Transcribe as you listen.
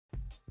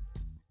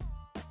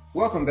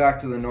Welcome back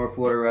to the North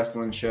Florida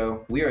Wrestling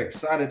Show. We are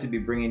excited to be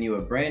bringing you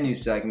a brand new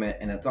segment,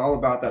 and it's all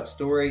about that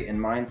story and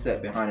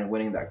mindset behind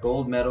winning that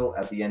gold medal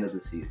at the end of the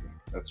season.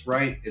 That's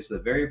right, it's the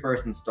very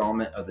first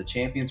installment of the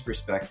Champion's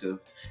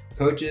Perspective.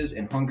 Coaches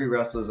and hungry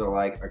wrestlers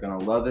alike are going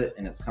to love it,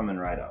 and it's coming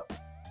right up.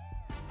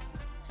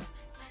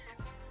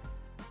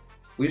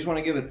 We just want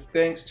to give a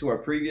thanks to our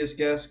previous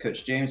guests,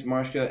 Coach James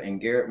Marshka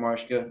and Garrett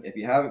Marshka. If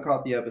you haven't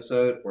caught the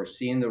episode or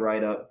seen the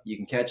write-up, you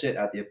can catch it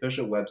at the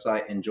official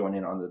website and join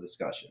in on the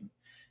discussion.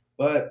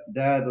 But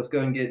Dad, let's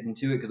go and get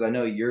into it because I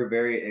know you're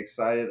very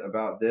excited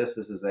about this.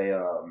 This is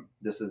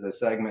a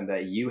segment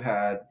that you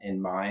had in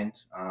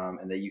mind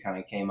and that you kind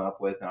of came up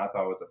with, and I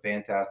thought was a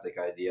fantastic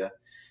idea.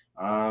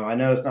 I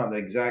know it's not the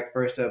exact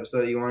first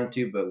episode you wanted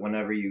to, but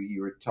whenever you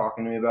were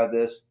talking to me about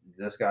this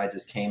guy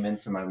just came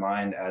into my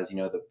mind as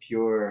the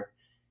pure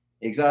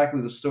exactly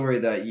the story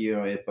that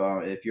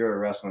if you're a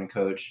wrestling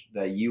coach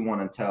that you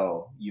want to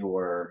tell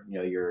your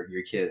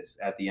kids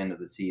at the end of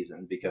the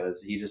season,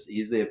 because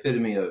he's the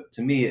epitome of,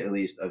 to me at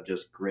least, of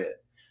just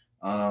grit.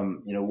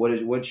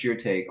 What's your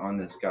take on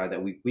this guy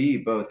that we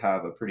both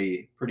have a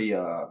pretty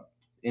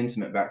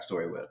intimate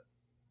backstory with?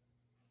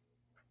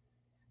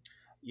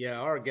 Yeah,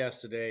 our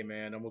guest today,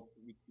 man,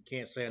 you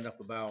can't say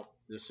enough about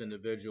this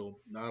individual.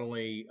 Not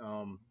only,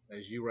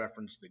 as you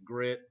referenced, the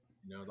grit,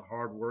 the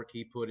hard work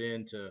he put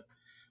in to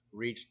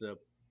reach the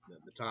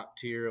top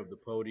tier of the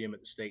podium at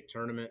the state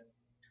tournament,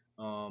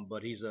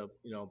 but he's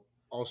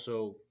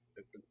also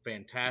a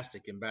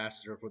fantastic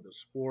ambassador for the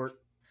sport.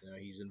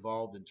 He's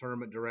involved in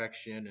tournament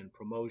direction and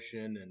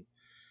promotion,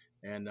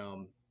 and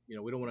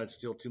we don't want to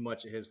steal too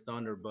much of his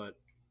thunder, but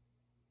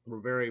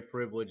we're very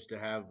privileged to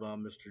have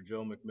Mr.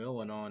 Joe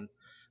McMillian on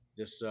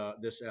this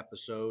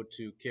episode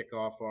to kick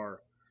off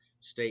our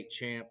state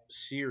champ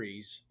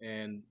series.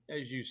 And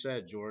as you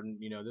said, Jordan,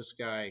 this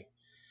guy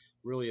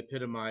really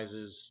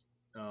epitomizes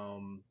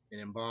and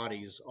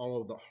embodies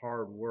all of the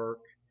hard work,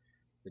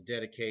 the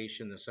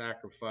dedication, the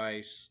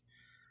sacrifice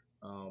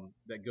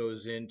that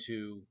goes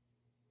into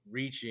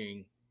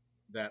reaching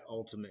that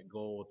ultimate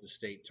goal at the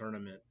state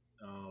tournament.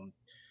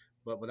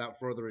 But without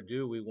further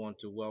ado, we want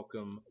to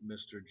welcome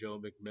Mr.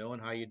 Joe McMillian.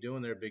 How you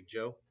doing there, Big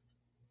Joe?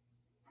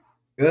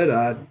 Good.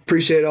 I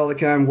appreciate all the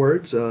kind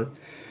words.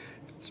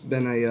 It's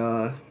been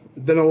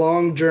a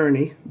long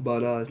journey,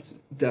 but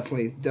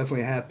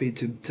definitely happy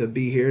to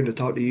be here and to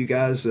talk to you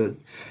guys.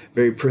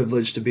 Very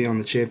privileged to be on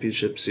the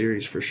championship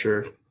series for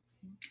sure.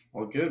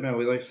 Well, good, man.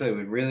 We like I said,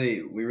 we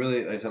really,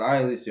 like I said, I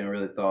at least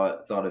really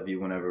thought of you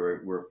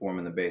whenever we're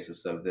forming the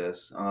basis of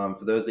this. For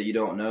those that you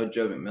don't know,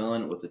 Joe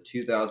McMillian was a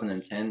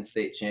 2010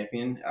 state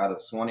champion out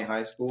of Suwannee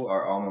High School,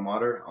 our alma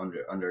mater,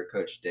 under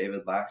Coach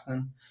David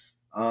Laxton.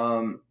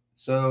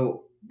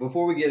 So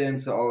before we get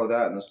into all of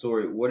that in the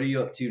story, what are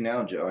you up to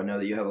now, Joe? I know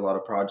that you have a lot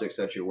of projects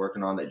that you're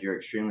working on that you're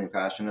extremely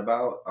passionate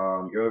about.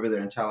 You're over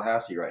there in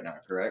Tallahassee right now,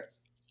 correct?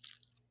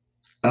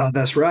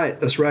 That's right.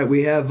 That's right.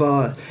 We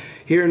have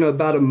here in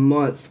about a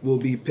month we'll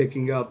be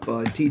picking up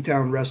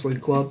T-Town Wrestling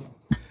Club,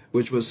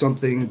 which was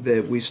something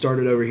that we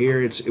started over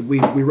here. We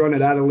run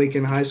it out of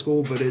Lincoln High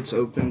School, but it's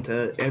open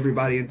to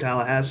everybody in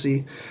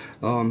Tallahassee.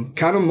 Kind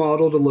of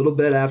modeled a little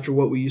bit after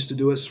what we used to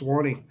do at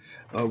Suwannee.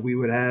 We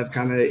would have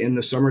kind of in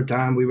the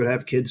summertime, we would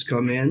have kids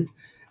come in.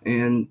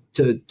 And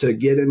to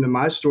get into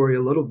my story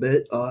a little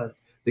bit,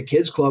 the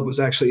kids club was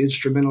actually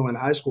instrumental in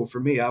high school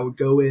for me. I would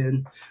go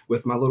in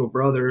with my little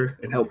brother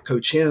and help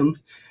coach him.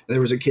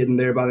 There was a kid in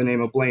there by the name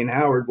of Blaine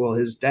Howard. Well,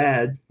 his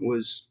dad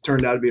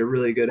turned out to be a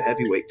really good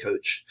heavyweight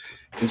coach.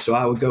 And so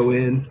I would go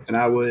in and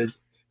I would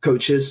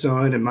coach his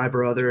son and my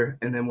brother.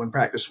 And then when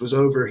practice was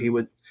over, he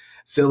would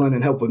fill in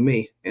and help with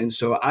me. And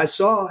so I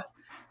saw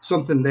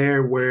something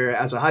there where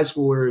as a high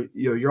schooler,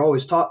 you're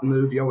always taught the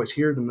move, you always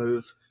hear the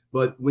move.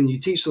 But when you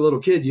teach the little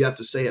kid, you have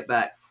to say it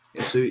back.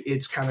 And so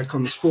it's kind of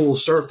comes full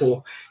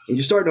circle and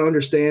you start to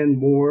understand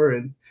more.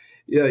 And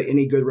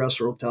any good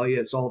wrestler will tell you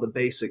it's all the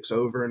basics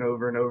over and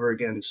over and over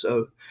again.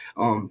 So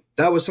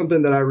that was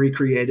something that I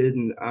recreated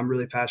and I'm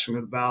really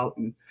passionate about.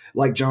 And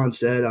like John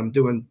said, I'm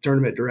doing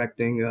tournament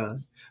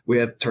directing. We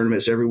have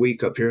tournaments every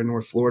week up here in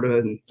North Florida,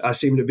 and I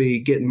seem to be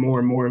getting more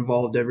and more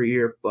involved every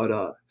year.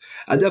 But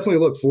I definitely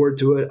look forward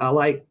to it. I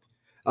like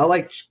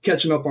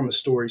catching up on the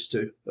stories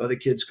too. The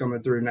kids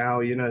coming through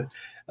now,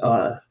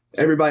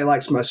 everybody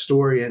likes my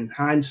story in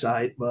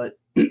hindsight, but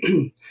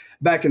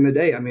back in the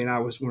day, I mean, I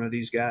was one of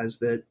these guys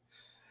that,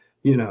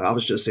 I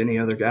was just any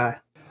other guy.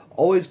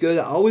 Always good.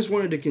 I always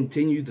wanted to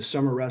continue the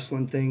summer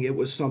wrestling thing. It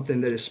was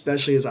something that,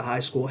 especially as a high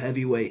school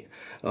heavyweight,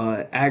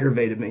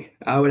 aggravated me.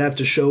 I would have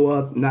to show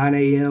up 9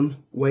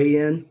 a.m., weigh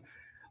in.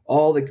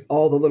 All the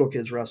little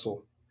kids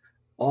wrestle.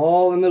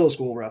 All the middle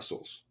school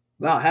wrestles.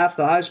 About half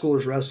the high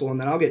schoolers wrestle, and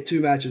then I'll get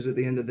two matches at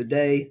the end of the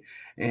day.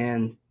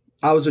 And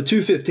I was a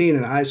 215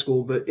 in high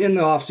school, but in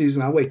the off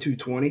season I weigh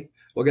 220.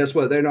 Well, guess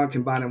what? They're not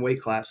combining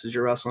weight classes.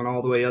 You're wrestling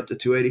all the way up to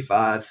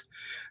 285.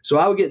 So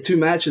I would get two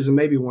matches, and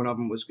maybe one of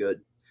them was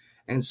good.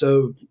 And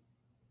so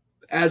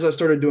as I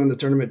started doing the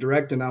tournament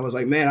directing, I was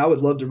like, man, I would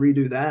love to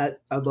redo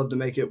that. I'd love to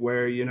make it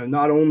where,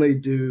 not only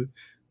do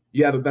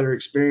you have a better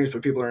experience,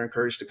 but people are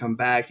encouraged to come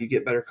back. You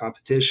get better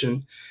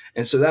competition.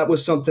 And so that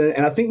was something,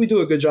 and I think we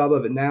do a good job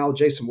of it now.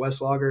 Jason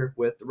Westlager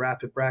with the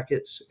Rapid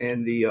Brackets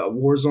and the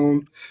War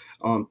Zone.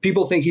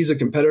 People think he's a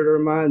competitor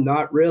of mine.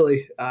 Not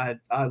really. I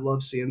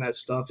love seeing that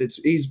stuff.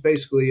 He's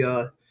basically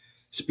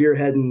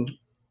spearheading,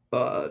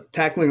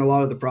 tackling a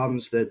lot of the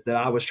problems that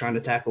I was trying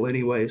to tackle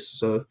anyways.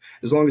 So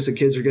as long as the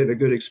kids are getting a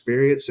good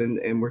experience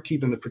and we're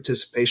keeping the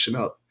participation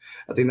up,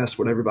 I think that's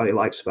what everybody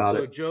likes about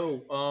So it.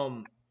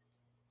 Joe,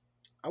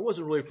 I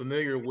wasn't really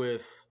familiar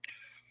with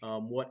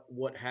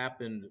what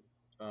happened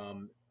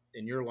um,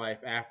 in your life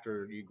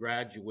after you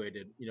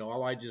graduated.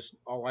 All I just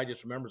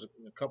remember is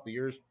a couple of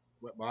years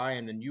went by,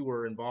 and then you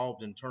were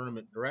involved in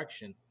tournament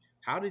direction.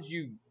 How did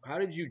you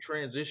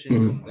transition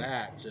from Mhm.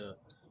 that to,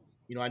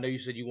 I know you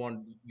said you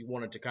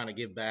wanted to kind of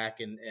give back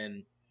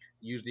and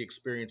use the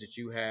experience that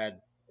you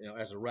had,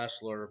 as a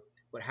wrestler.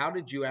 But how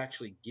did you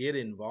actually get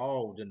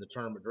involved in the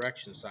tournament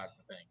direction side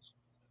of things?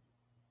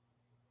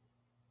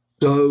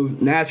 So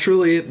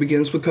naturally, it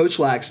begins with Coach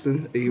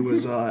Laxton. He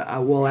was,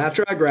 well,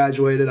 after I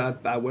graduated,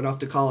 I went off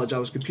to college. I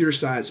was a computer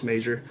science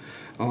major.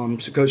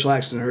 So Coach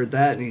Laxton heard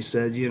that and he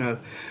said,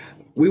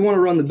 we want to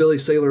run the Billy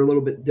Sailor a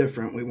little bit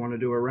different. We want to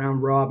do a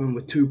round robin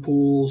with two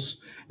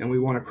pools, and we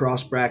want to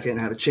cross bracket and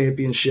have a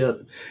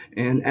championship.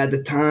 And at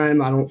the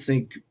time, I don't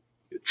think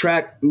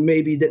track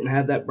maybe didn't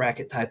have that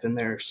bracket type in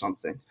there or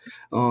something.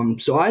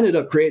 So I ended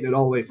up creating it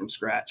all the way from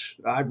scratch.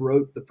 I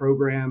wrote the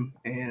program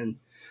and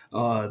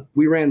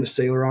we ran the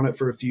Sailor on it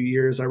for a few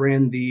years. I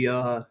ran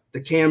the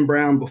Cam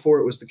Brown before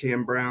it was the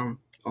Cam Brown.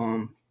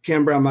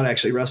 Cam Brown might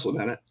actually wrestled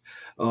in it.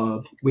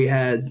 We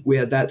had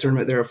that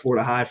tournament there at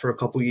Florida High for a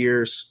couple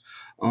years,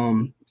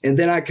 and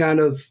then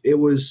it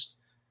was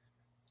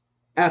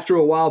after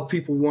a while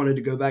people wanted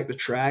to go back to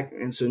track,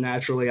 and so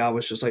naturally I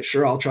was just like,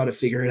 sure, I'll try to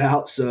figure it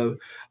out. So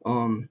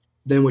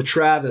then with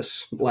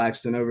Travis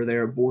Blackston over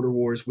there at Border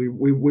Wars, we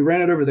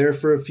ran it over there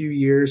for a few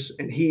years,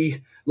 and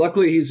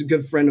luckily he's a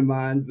good friend of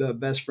mine, the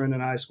best friend in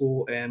high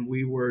school, and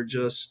we were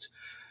just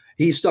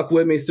he stuck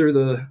with me through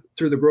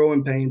the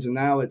growing pains, and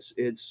now it's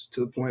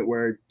to the point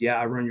where yeah,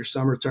 I run your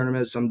summer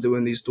tournaments. I'm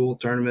doing these dual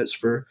tournaments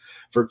for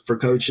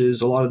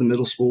coaches. A lot of the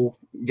middle school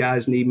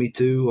guys need me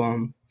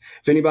too.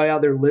 If anybody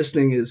out there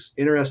listening is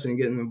interested in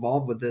getting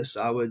involved with this,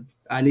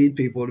 I need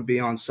people to be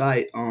on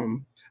site.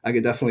 I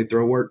could definitely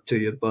throw work to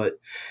you, but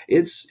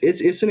it's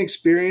an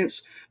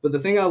experience. But the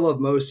thing I love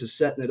most is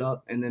setting it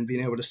up and then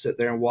being able to sit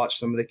there and watch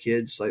some of the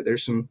kids. Like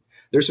there's some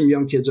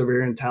young kids over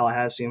here in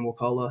Tallahassee and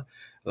Wakulla,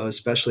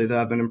 especially that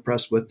I've been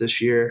impressed with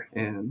this year,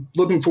 and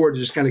looking forward to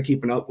just kind of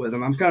keeping up with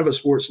them. I'm kind of a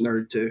sports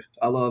nerd too.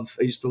 I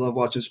used to love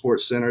watching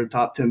Sports Center,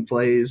 top 10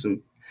 plays,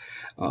 and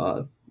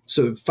uh,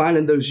 so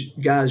finding those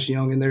guys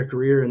young in their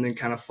career and then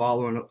kind of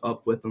following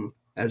up with them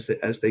as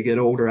they get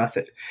older, I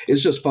think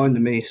it's just fun to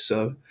me.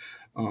 So,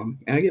 and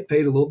I get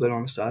paid a little bit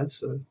on the side,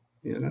 so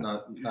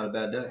Not a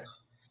bad day.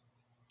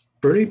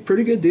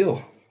 pretty good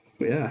deal.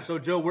 Yeah. So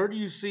Joe, where do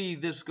you see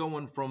this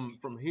going from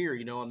here?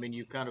 I mean,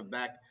 you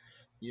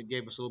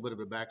gave us a little bit of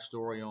a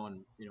backstory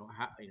on,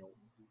 how,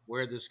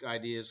 where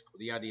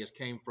the ideas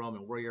came from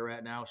and where you're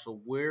at now.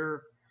 So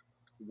where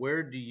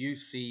do you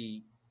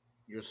see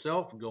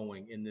yourself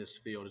going in this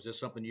field? Is this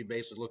something you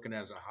basically looking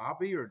at as a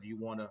hobby, or do you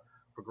want to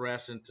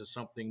progress into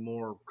something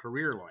more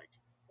career like?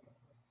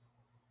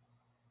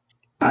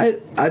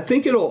 I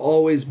think it'll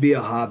always be a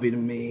hobby to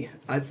me.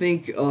 I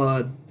think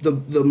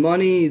the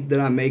money that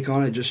I make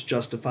on it just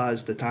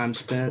justifies the time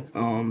spent.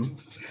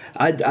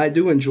 I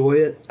do enjoy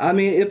it. I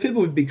mean, if it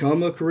would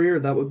become a career,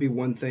 that would be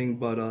one thing.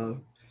 But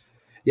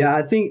yeah,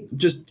 I think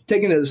just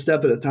taking it a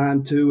step at a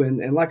time too. And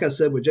like I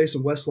said with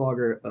Jason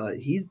Westlager,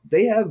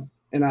 they have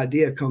an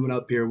idea coming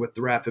up here with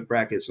the rapid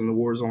brackets and the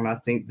war zone. I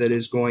think that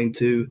is going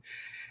to,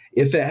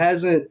 if it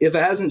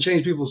hasn't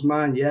changed people's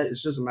mind yet,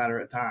 it's just a matter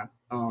of time.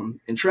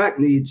 And track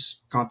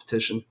needs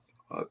competition,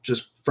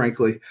 just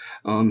frankly.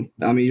 I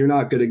mean, you're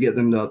not going to get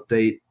them to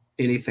update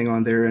anything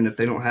on there, and if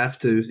they don't have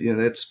to,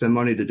 they have to spend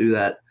money to do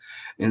that.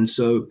 And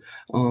so,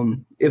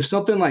 if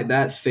something like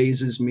that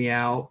phases me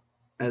out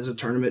as a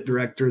tournament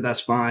director, that's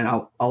fine.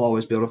 I'll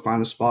always be able to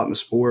find a spot in the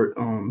sport.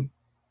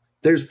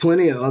 There's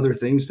plenty of other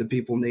things that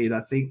people need. I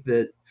think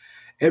that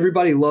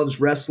everybody loves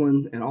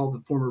wrestling, and all the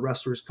former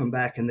wrestlers come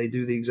back and they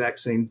do the exact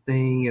same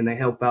thing and they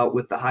help out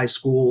with the high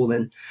school.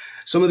 And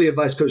some of the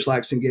advice Coach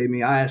Laxton gave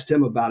me, I asked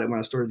him about it when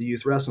I started the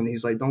youth wrestling.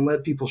 He's like, don't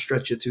let people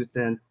stretch you too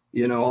thin.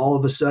 All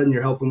of a sudden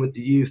you're helping with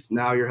the youth.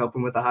 Now you're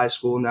helping with the high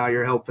school. Now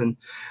you're helping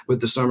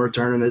with the summer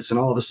tournaments. And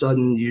all of a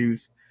sudden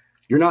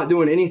you're not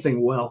doing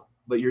anything well,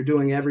 but you're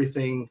doing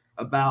everything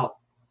about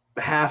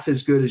half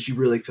as good as you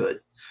really could.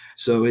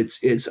 So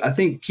it's I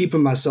think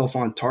keeping myself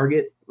on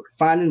target,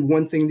 finding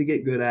one thing to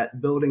get good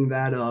at, building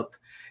that up,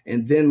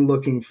 and then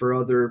looking for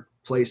other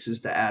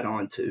places to add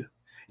on to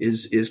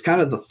is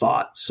kind of the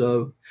thought.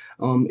 So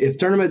if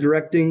tournament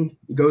directing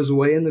goes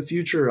away in the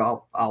future,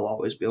 I'll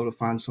always be able to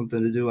find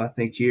something to do. I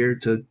think here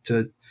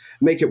to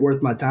make it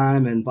worth my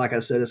time. And like I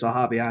said, it's a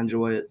hobby. I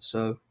enjoy it.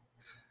 So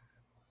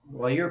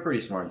Well, you're a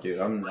pretty smart dude.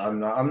 I'm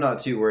not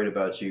too worried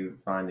about you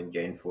finding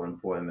gainful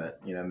employment.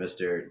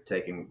 Mister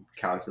taking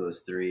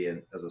calculus 3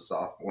 and as a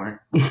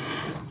sophomore.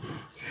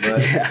 But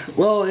Yeah.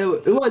 Well,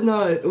 it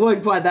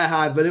wasn't quite that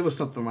high, but it was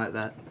something like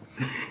that.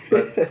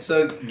 But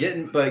so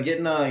getting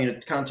kind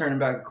of turning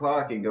back the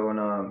clock and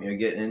going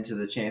getting into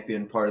the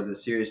champion part of the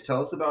series.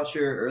 Tell us about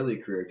your early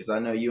career, because I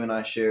know you and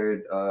I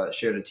shared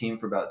a team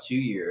for about 2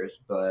 years,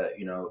 but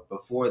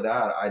before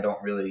that I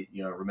don't really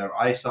remember.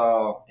 I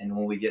saw, and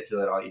when we get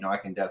to it, I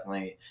can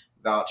definitely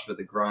vouch for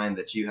the grind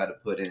that you had to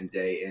put in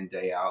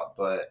day out.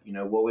 But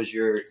what was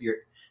your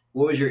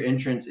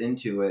entrance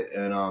into it,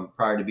 and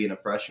prior to being a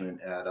freshman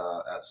at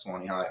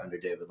Suwannee High under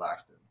David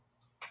Laxton?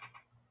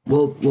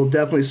 Well,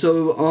 definitely.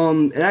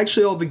 So, it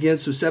actually all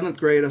begins. So, seventh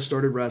grade, I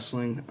started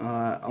wrestling.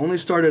 I only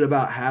started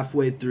about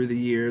halfway through the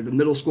year. The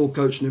middle school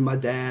coach knew my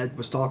dad,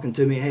 was talking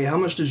to me. Hey, how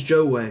much does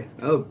Joe weigh?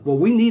 Oh, well,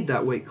 we need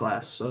that weight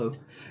class. So,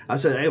 I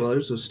said, hey, well,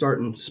 there's a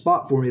starting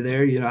spot for me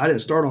there. I didn't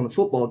start on the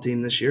football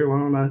team this year. Why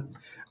don't I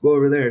go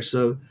over there?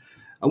 So,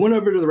 I went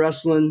over to the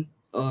wrestling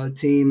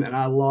team, and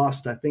I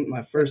lost, I think,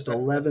 my first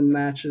 11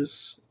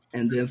 matches.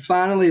 And then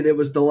finally, it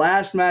was the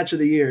last match of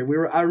the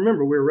year. I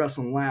remember we were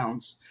wrestling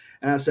Lowndes.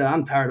 And I said,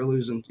 I'm tired of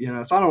losing.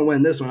 If I don't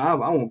win this one, I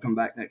won't come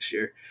back next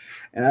year.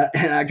 And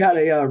I got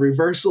a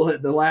reversal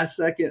at the last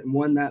second and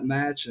won that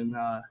match. And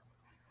I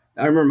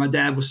remember my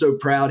dad was so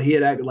proud. He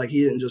had acted like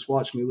he didn't just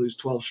watch me lose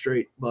 12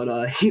 straight,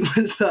 but he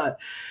was.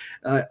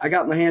 I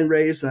got my hand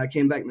raised, and I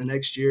came back the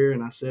next year,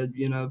 and I said,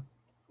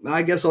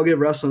 I guess I'll give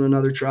wrestling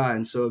another try.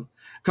 And so,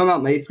 come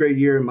out my eighth grade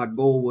year, and my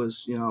goal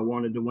was, I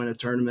wanted to win a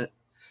tournament,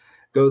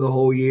 go the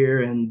whole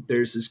year. And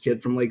there's this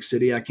kid from Lake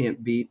City I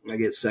can't beat. I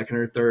get second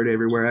or third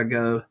everywhere I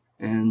go.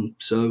 And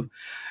so,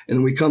 and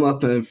then we come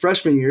up in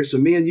freshman year. So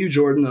me and you,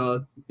 Jordan,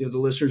 the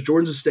listeners,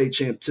 Jordan's a state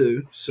champ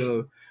too.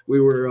 So we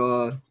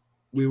were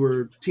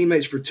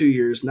teammates for 2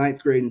 years,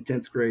 ninth grade and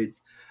 10th grade.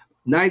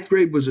 Ninth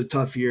grade was a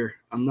tough year.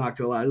 I'm not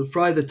gonna lie. It was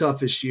probably the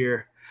toughest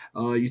year.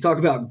 You talk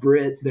about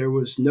grit. There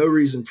was no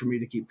reason for me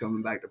to keep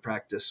coming back to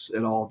practice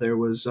at all. There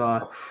was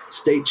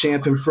state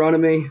champ in front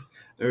of me.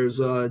 There's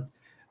the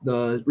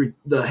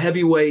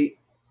heavyweight.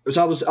 So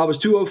I was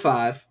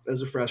 205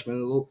 as a freshman,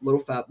 a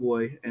little fat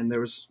boy, and there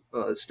was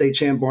state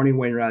champ Barney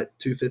Wainwright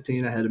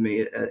 215 ahead of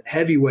me. At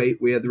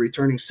heavyweight, we had the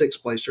returning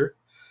sixth placer.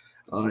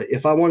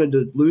 If I wanted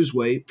to lose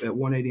weight at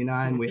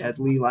 189, we had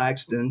Lee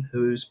Laxton,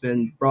 who's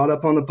been brought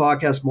up on the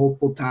podcast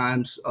multiple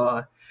times.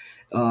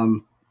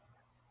 Um,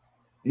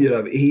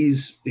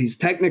 he's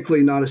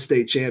technically not a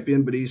state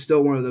champion, but he's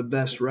still one of the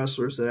best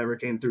wrestlers that ever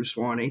came through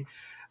Suwannee.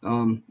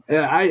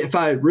 If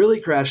I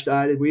really crash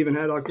dieted, we even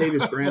had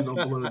Octavius Granville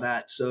below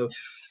that. So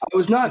I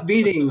was not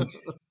beating.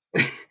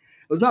 I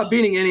was not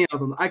beating any of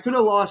them. I could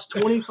have lost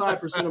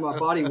 25% of my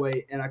body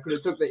weight, and I could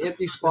have took the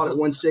empty spot at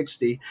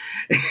 160.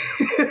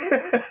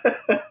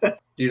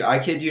 Dude, I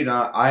kid you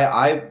not.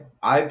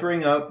 I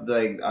bring up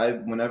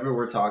whenever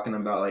we're talking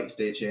about like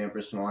state champ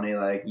or Suwannee,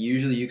 like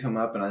usually you come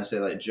up and I say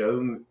like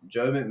Joe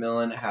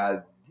McMillian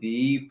had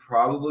the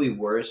probably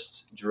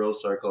worst drill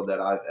circle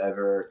that I've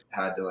ever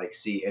had to like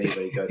see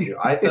anybody go through.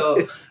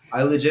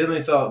 I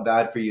legitimately felt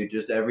bad for you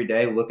just every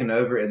day looking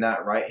over in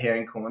that right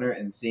hand corner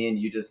and seeing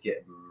you just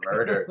get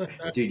murdered.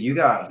 Dude, you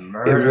got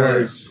murdered. It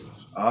was.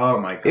 Oh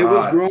my god! It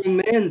was grown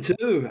men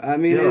too. I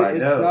mean,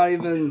 it's not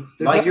even.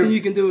 There's like nothing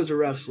you can do as a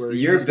wrestler.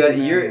 Your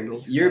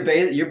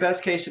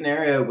best case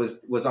scenario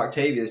was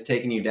Octavius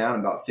taking you down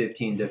about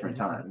 15 different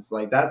times.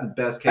 Like that's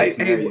best case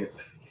scenario.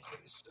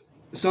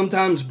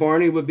 Sometimes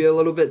Barney would be a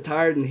little bit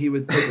tired and he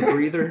would take a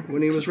breather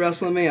when he was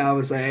wrestling me. I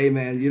was like, "Hey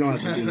man, you don't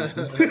have to do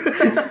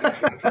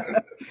nothing.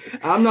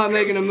 I'm not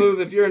making a move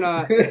if you're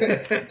not."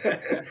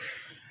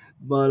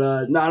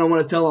 But no, I don't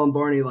want to tell on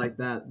Barney like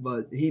that.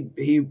 But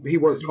he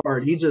worked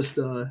hard. He just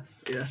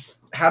yeah.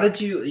 How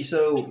did you?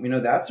 So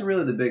that's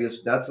really the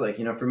biggest. That's like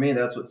for me,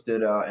 that's what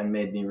stood out and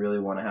made me really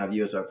want to have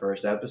you as our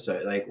first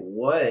episode. Like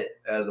what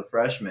as a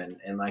freshman,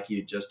 and like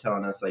you just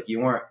telling us, like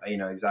you weren't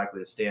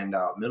exactly a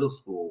standout middle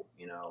school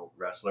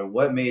wrestler.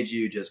 What made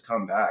you just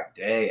come back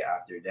day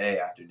after day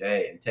after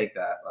day and take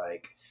that?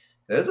 Like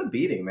there's a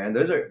beating, man.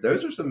 Those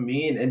are some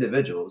mean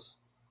individuals.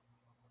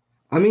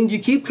 I mean, you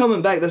keep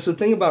coming back. That's the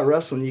thing about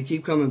wrestling. You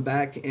keep coming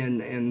back,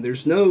 and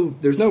there's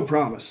no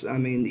promise. I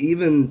mean,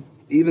 even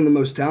the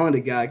most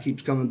talented guy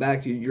keeps coming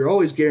back. You're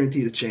always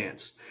guaranteed a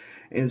chance.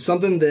 And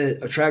something that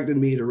attracted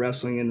me to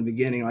wrestling in the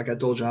beginning, like I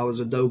told you, I was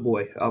a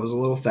doughboy. I was a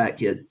little fat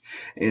kid,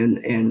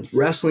 and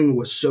wrestling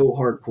was so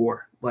hardcore.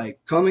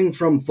 Like coming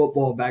from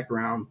football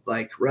background,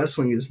 like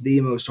wrestling is the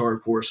most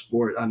hardcore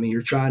sport. I mean,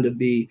 you're trying to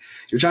be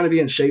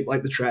in shape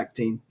like the track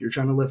team. You're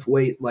trying to lift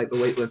weight like the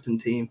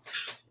weightlifting team.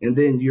 And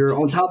then you're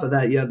on top of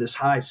that, you have this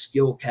high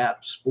skill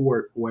cap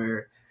sport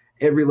where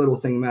every little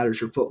thing matters,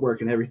 your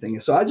footwork and everything.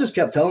 And so I just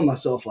kept telling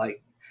myself,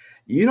 like,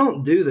 you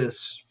don't do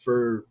this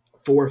for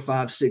 4,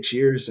 5, 6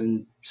 years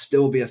and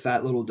still be a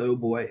fat little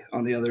doughboy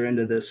on the other end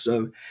of this.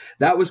 So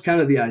that was kind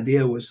of the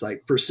idea, was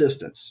like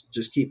persistence,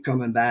 just keep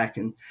coming back.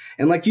 And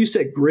like you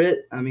said, grit.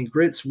 I mean,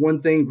 grit's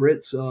one thing.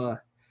 Grit's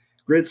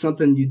Grit's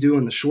something you do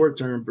in the short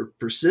term, but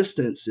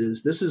persistence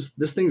is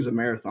this thing's a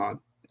marathon,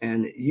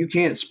 and you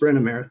can't sprint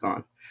a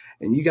marathon,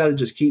 and you got to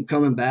just keep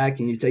coming back,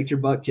 and you take your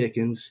butt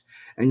kickings,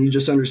 and you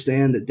just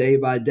understand that day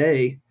by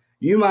day,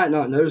 you might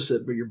not notice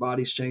it, but your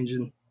body's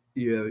changing,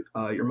 your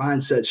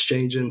mindset's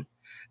changing.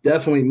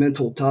 Definitely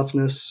mental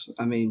toughness.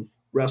 I mean,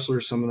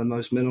 wrestlers, some of the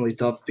most mentally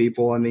tough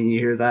people. I mean, you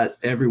hear that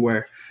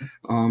everywhere.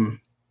 And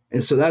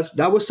so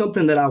that was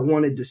something that I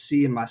wanted to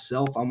see in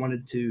myself. I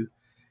wanted to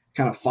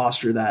kind of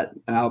foster that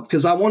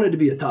because I wanted to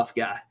be a tough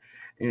guy.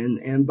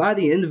 And by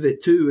the end of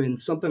it too, and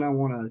something I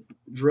want to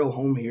drill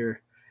home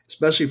here,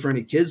 especially for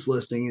any kids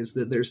listening, is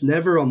that there's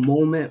never a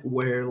moment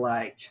where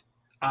like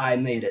I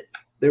made it.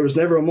 There was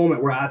never a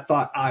moment where I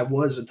thought I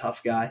was a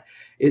tough guy.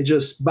 It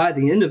just by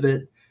the end of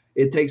it,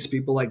 it takes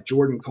people like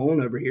Jordan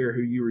Cohn over here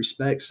who you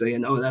respect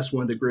saying, "Oh, that's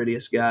one of the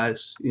grittiest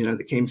guys,"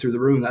 that came through the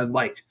room. I'm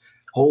like,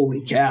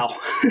 "Holy cow!"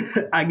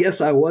 I guess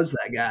I was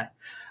that guy.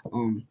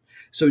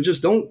 So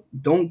just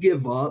don't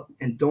give up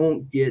and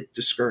don't get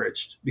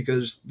discouraged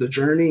because the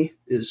journey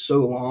is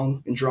so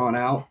long and drawn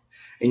out,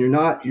 and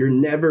you're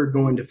never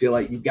going to feel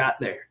like you got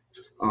there.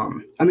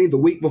 I mean, the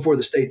week before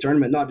the state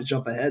tournament, not to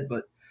jump ahead,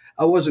 but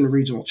I wasn't a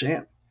regional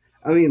champ.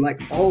 I mean, like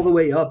all the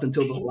way up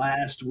until the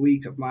last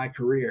week of my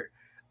career,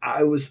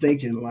 I was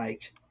thinking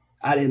like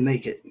I didn't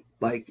make it.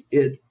 Like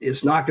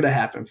it's not going to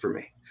happen for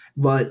me.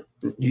 But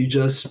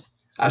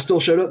I still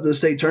showed up to the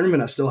state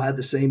tournament. I still had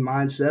the same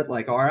mindset.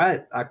 Like, all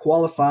right, I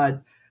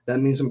qualified. That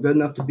means I'm good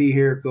enough to be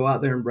here. Go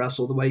out there and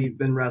wrestle the way you've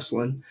been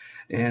wrestling,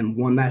 and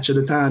one match at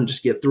a time,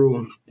 just get through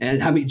them.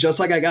 And I mean, just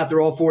like I got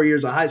through all 4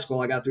 years of high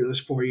school, I got through those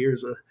 4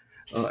 years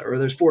or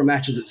those 4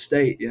 matches at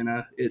state.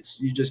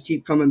 It's you just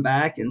keep coming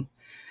back and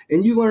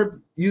you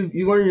learn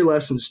you learn your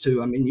lessons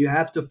too. I mean, you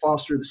have to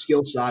foster the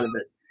skill side of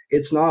it.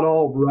 It's not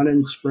all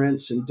running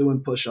sprints and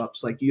doing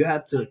push-ups. Like you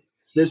have to.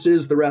 This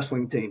is the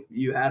wrestling team.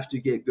 You have to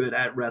get good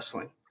at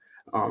wrestling.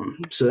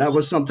 So that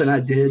was something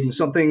I did, and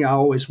something I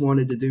always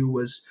wanted to do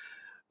was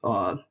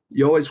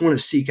you always want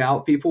to seek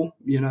out people.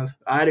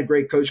 I had a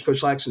great coach.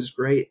 Coach Laxton's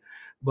great,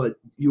 but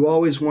you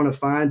always want to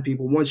find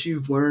people. Once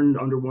you've learned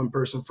under one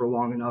person for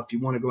long enough, you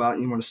want to go out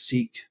and you want to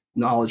seek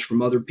knowledge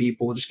from other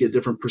people, just get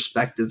different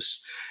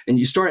perspectives, and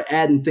you start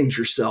adding things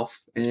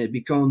yourself, and it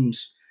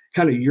becomes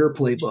kind of your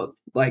playbook.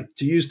 Like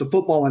to use the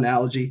football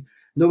analogy,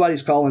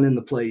 nobody's calling in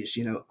the plays.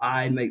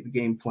 I make the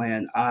game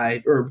plan.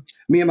 Or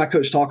me and my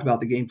coach talk about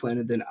the game plan,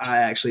 and then I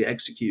actually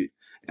execute,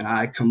 and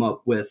I come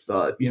up with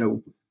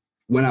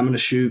when I'm going to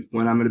shoot,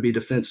 when I'm going to be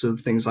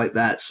defensive, things like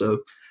that. So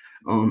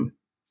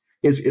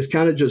it's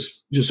kind of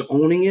just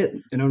owning it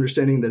and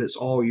understanding that it's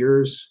all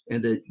yours,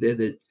 and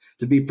that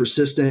to be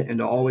persistent and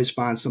to always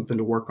find something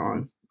to work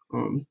on.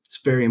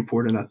 It's very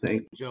important, I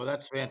think. Joe,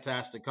 that's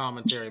fantastic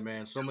commentary,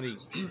 man. So many,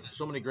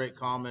 so many great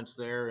comments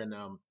there, and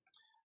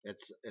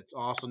it's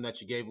awesome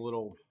that you gave a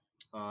little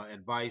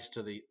advice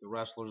to the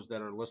wrestlers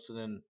that are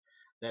listening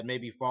that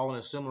maybe fall in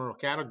a similar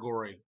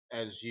category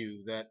as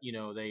you. That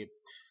they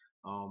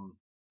um,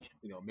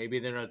 maybe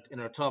they're in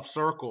a tough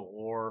circle,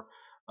 or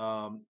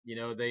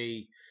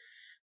they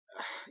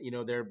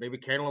they're maybe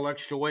carrying a little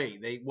extra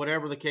weight. They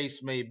whatever the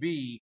case may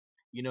be,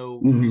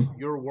 Mm-hmm.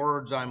 your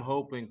words, I'm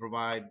hoping,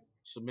 provide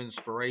some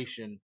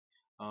inspiration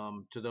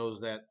to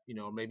those that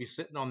maybe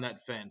sitting on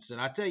that fence. And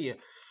I tell you,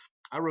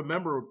 I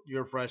remember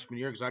your freshman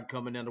year because I'd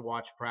come in to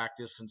watch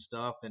practice and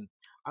stuff, and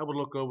I would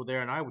look over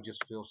there and I would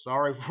just feel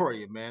sorry for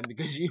you, man,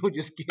 because you were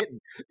just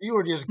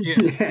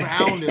getting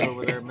pounded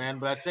over there, man.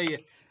 But I tell you,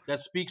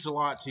 that speaks a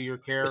lot to your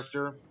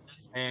character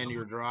and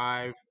your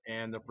drive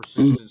and the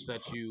persistence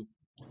that you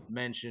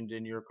mentioned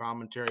in your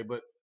commentary.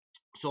 But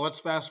so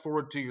let's fast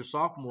forward to your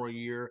sophomore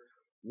year.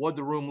 What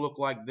the room look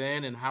like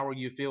then, and how are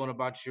you feeling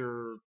about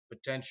your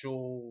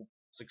potential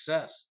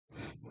success?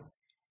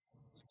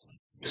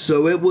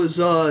 So it was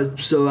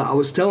so I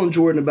was telling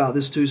Jordan about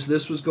this too. So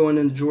this was going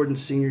into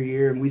Jordan's senior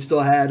year, and we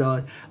still had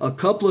a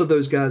couple of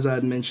those guys I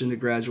had mentioned that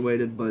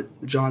graduated,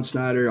 but John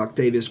Snyder,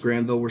 Octavius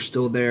Granville were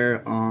still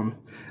there.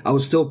 I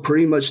was still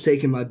pretty much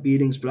taking my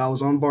beatings, but I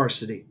was on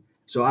varsity.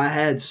 So I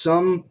had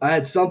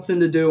something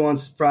to do on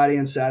Friday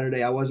and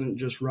Saturday. I wasn't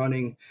just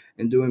running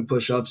and doing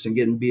push-ups and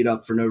getting beat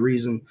up for no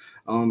reason.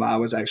 I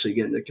was actually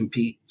getting to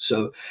compete.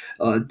 So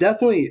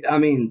definitely, I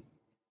mean,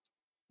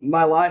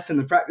 my life in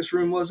the practice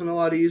room wasn't a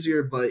lot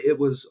easier, but it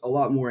was a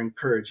lot more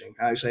encouraging.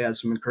 I actually had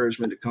some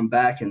encouragement to come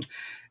back,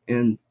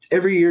 and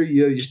every year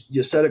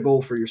you set a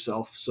goal for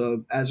yourself.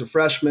 So as a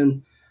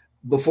freshman,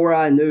 before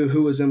I knew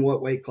who was in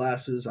what weight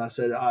classes, I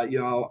said, I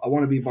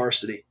want to be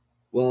varsity.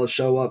 Well,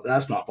 show up.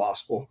 That's not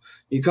possible.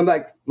 You come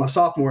back my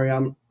sophomore year,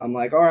 I'm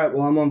like, all right,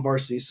 well, I'm on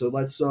varsity, so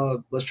let's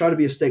try to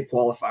be a state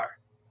qualifier.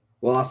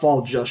 Well, I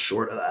fall just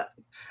short of that.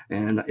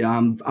 And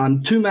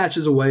I'm 2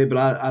 matches away, but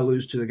I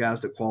lose to the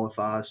guys that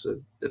qualify,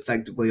 so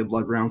effectively a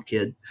blood round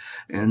kid,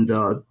 and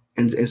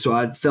so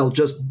I fell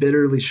just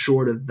bitterly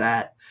short of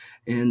that,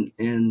 and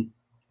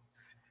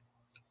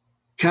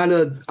kind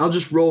of I'll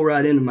just roll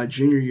right into my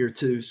junior year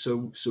too.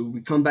 So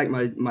we come back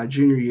my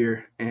junior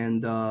year,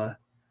 and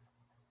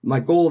my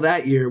goal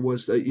that year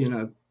was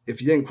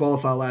if you didn't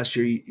qualify last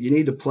year, you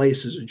need to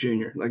place as a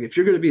junior. Like if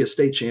you're going to be a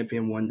state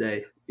champion one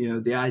day,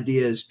 the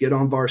idea is get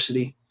on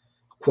varsity,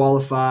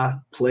 qualify,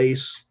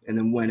 place, and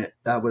then win it.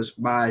 That was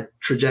my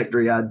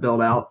trajectory I'd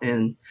built out.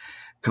 And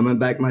coming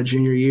back my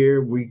junior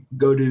year, we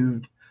go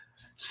to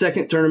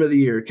second tournament of the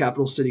year,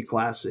 Capital City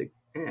Classic,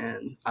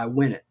 and I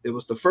win it. It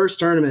was the first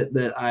tournament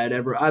that I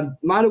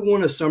might have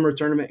won a summer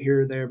tournament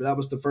here or there, but that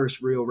was the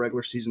first real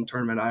regular season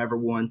tournament I ever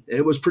won.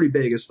 It was pretty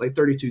big. It's like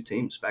 32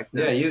 teams back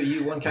then. Yeah,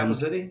 you won Capital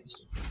City?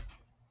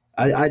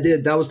 I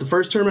did. That was the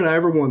first tournament I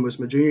ever won. Was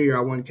my junior year.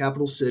 I won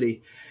Capital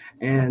City,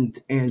 and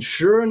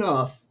sure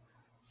enough,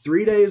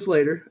 3 days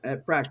later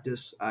at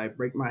practice, I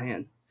break my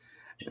hand,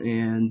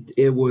 and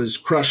it was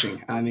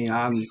crushing. I mean,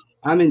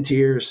 I'm in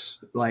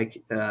tears,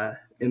 like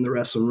in the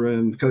wrestling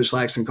room. Coach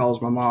Laxton calls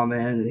my mom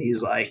in, and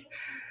he's like,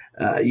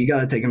 "You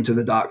got to take him to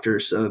the doctor."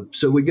 So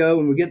we go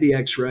and we get the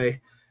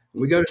X-ray.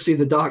 We go to see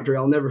the doctor.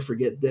 I'll never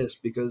forget this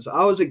because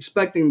I was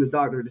expecting the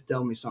doctor to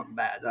tell me something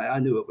bad. I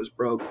knew it was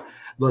broke.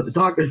 But the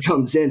doctor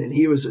comes in and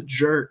he was a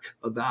jerk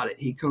about it.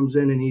 He comes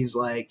in and he's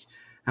like,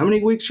 "How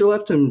many weeks are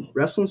left in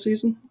wrestling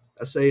season?"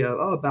 I say,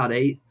 about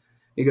 8.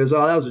 He goes,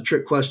 "Oh, that was a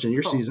trick question.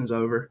 Your season's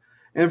over."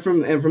 And from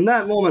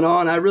that moment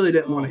on, I really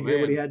didn't want to hear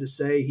what he had to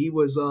say. He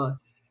was,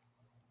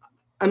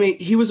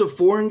 he was a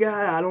foreign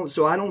guy. I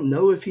don't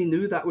know if he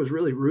knew that was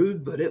really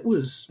rude, but it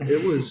was,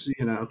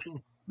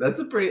 That's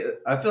a pretty.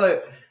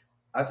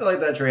 I feel like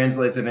that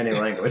translates in any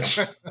language.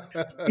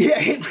 Yeah,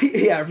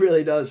 it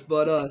really does.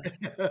 But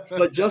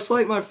just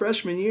like my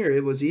freshman year,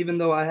 it was, even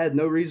though I had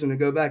no reason to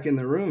go back in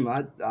the room,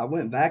 I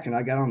went back and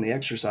I got on the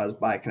exercise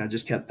bike and I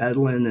just kept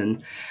pedaling.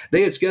 And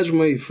they had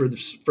scheduled me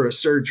for a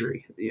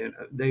surgery.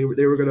 They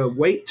were going to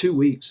wait 2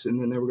 weeks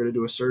and then they were going to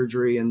do a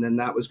surgery, and then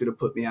that was going to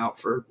put me out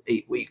for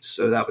 8 weeks.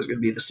 So that was going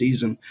to be the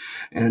season.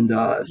 And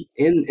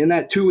in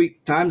that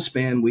 2-week time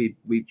span, we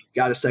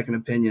got a second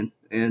opinion.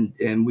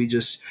 And we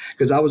just,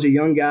 because I was a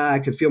young guy, I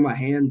could feel my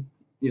hand,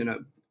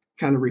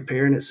 kind of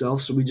repairing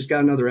itself. So we just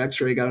got another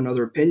X-ray, got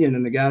another opinion,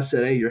 and the guy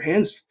said, "Hey, your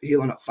hand's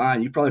healing up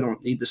fine. You probably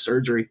don't need the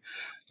surgery."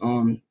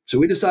 So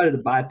we decided to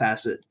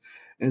bypass it.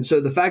 And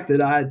so the fact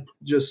that I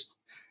just,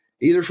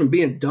 either from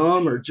being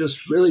dumb or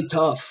just really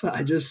tough,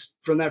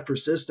 from that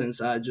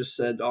persistence, I just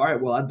said, "All right,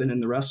 well, I've been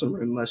in the wrestling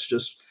room. Let's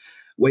just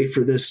wait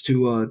for this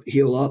to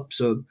heal up."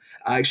 So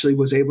I actually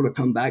was able to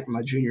come back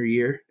my junior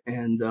year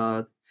and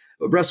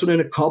wrestled in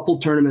a couple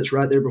tournaments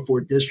right there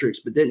before districts,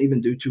 but didn't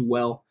even do too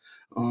well.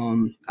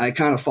 I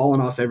kind of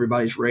fallen off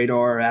everybody's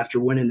radar after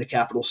winning the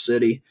Capital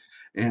City,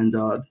 and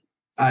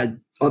I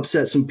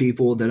upset some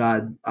people that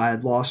I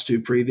had lost to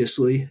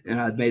previously,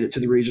 and I'd made it to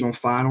the regional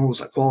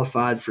finals. I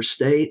qualified for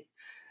state.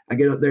 I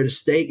get up there to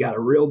state, got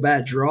a real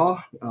bad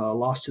draw,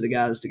 lost to the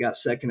guys that got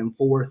second and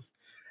fourth,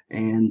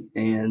 and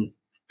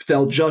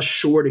fell just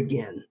short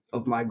again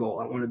of my goal.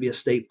 I want to be a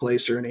state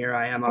placer, and here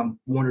I am. I'm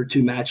 1 or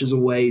 2 matches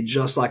away,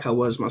 just like I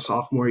was my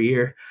sophomore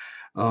year.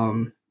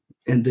 And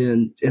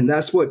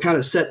that's what kind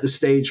of set the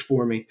stage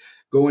for me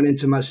going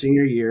into my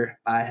senior year.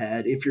 I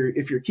had, if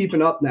you're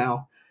keeping up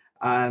now,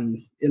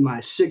 I'm in my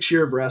 6th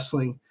year of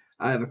wrestling.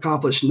 I have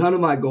accomplished none of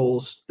my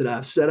goals that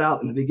I've set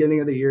out in the beginning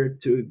of the year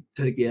to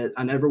get.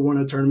 I never won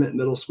a tournament in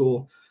middle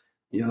school.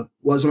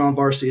 Wasn't on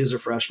varsity as a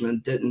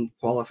freshman, didn't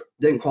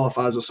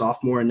qualify as a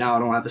sophomore, and now I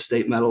don't have a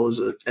state medal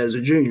as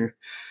a junior.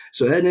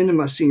 So heading into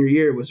my senior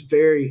year, it was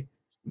very,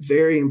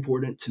 very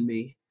important to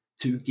me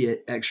to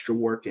get extra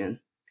work in.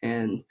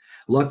 And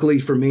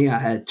luckily for me, I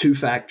had 2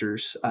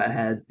 factors. I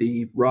had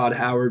the Rod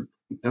Howard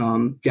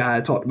guy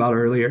I talked about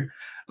earlier.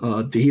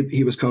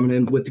 He was coming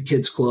in with the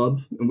kids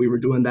club, and we were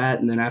doing that.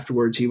 And then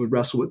afterwards, he would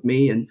wrestle with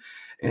me,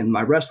 and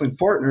my wrestling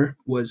partner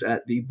was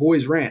at the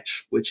Boys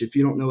Ranch, which, if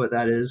you don't know what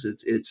that is,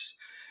 it's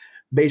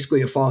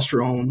basically a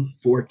foster home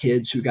for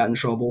kids who got in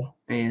trouble.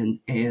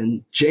 And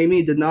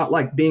Jamie did not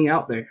like being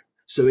out there.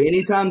 So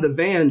anytime the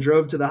van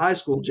drove to the high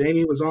school,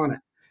 Jamie was on it.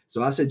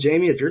 So I said,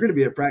 "Jamie, if you're going to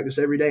be at practice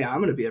every day, I'm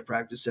going to be at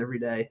practice every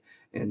day."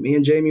 And me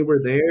and Jamie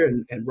were there,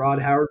 and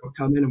Rod Howard would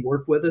come in and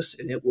work with us.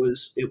 And it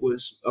was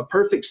a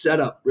perfect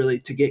setup, really,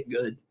 to get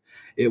good.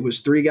 It was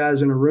 3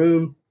 guys in a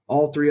room.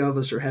 All 3 of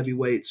us are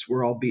heavyweights.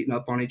 We're all beating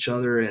up on each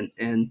other.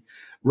 And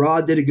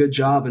Rod did a good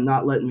job in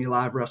not letting me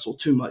live wrestle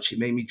too much. He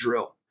made me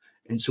drill.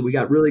 And so we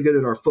got really good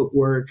at our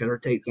footwork, at our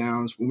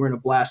takedowns. When we're in a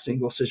blast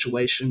single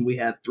situation, we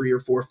have 3 or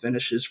 4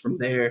 finishes from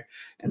there,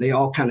 and they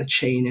all kind of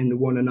chain into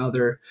one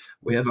another.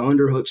 We have an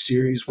underhook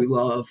series we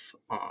love.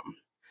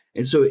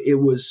 And so it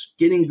was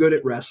getting good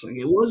at wrestling.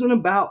 It wasn't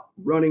about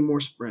running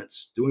more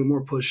sprints, doing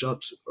more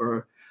push-ups,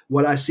 or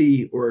what I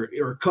see,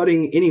 or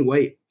cutting any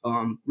weight,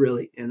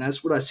 really. And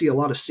that's what I see a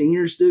lot of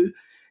seniors do,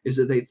 is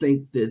that they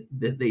think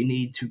that they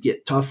need to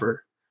get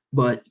tougher.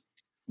 But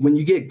when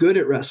you get good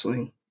at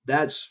wrestling,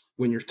 that's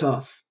when you're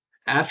tough.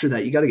 After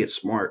that, you got to get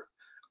smart.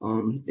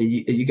 And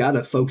you got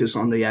to focus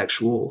on the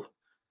actual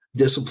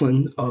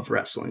discipline of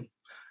wrestling.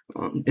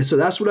 And so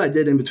that's what I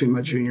did in between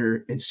my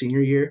junior and senior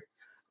year.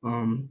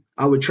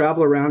 I would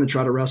travel around and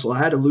try to wrestle. I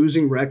had a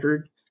losing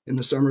record in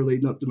the summer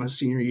leading up to my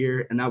senior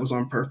year, and that was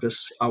on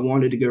purpose. I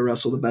wanted to go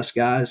wrestle the best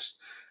guys.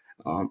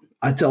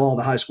 I tell all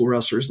the high school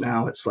wrestlers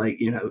now, it's like,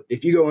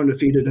 if you go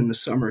undefeated in the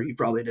summer, you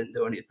probably didn't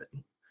do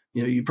anything.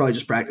 You probably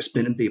just practice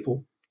pinning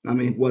people. I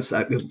mean, what's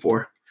that good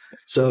for?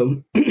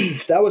 So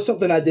that was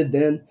something I did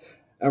then.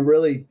 I'm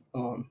really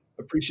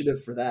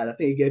appreciative for that. I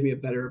think it gave me a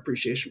better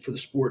appreciation for the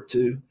sport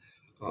too.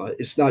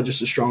 It's not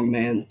just a strong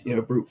man,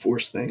 brute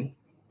force thing.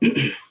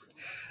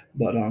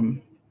 but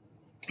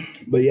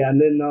but yeah,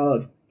 and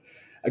then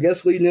I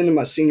guess leading into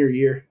my senior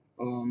year,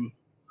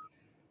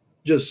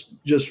 just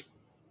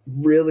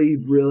really,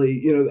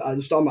 really, I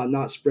was talking about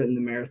not sprinting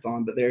the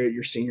marathon, but there at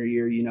your senior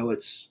year,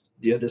 it's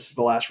this is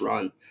the last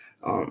run.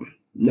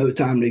 No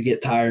time to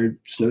get tired.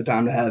 Just no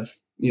time to have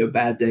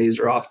bad days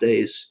or off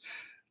days.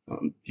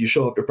 You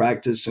show up to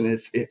practice, and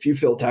if you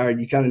feel tired,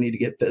 you kind of need to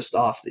get pissed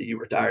off that you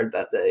were tired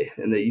that day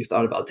and that you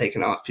thought about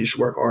taking off. You should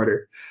work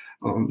harder.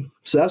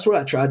 So that's what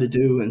I tried to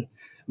do, and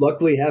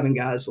luckily having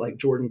guys like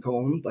Jordan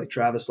Cohn, like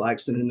Travis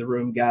Laxton in the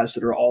room, guys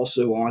that are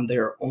also on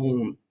their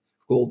own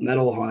gold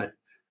medal hunt.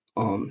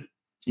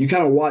 You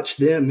kind of watch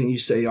them and you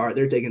say, all right,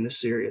 they're taking this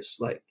serious.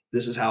 Like,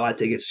 this is how I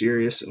take it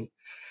serious. And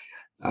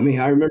I mean,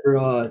 I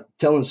remember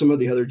telling some of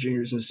the other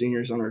juniors and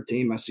seniors on our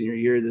team my senior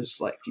year, this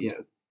like,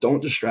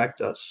 don't distract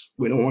us.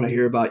 We don't want to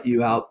hear about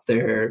you out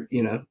there,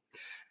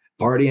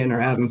 partying or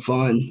having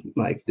fun.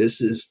 Like,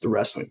 this is the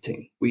wrestling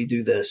team. We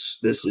do this.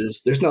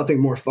 There's nothing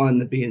more fun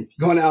than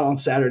going out on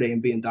Saturday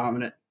and being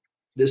dominant.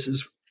 This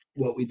is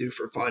what we do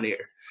for fun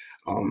here.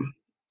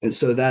 And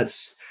so that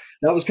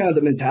was kind of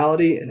the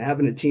mentality, and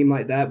having a team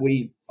like that.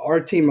 Our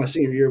team my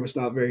senior year was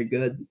not very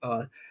good.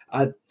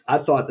 I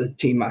thought the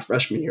team my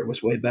freshman year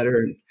was way better,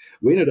 and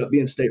we ended up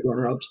being state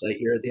runner-ups that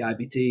year at the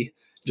IBT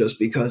just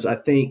because I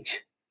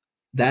think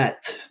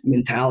that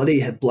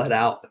mentality had bled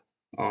out.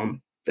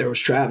 There was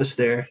Travis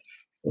there,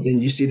 and then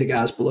you see the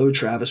guys below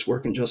Travis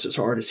working just as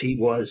hard as he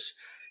was,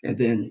 and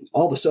then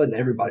all of a sudden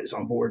everybody's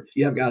on board.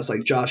 You have guys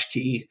like Josh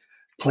Key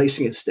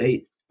placing at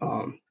state.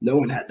 No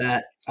one had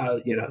that. I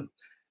don't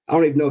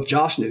even know if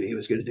Josh knew he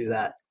was going to do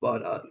that,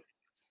 but a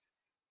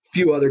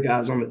few other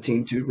guys on the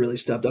team too really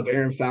stepped up.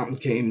 Aaron Fountain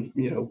came,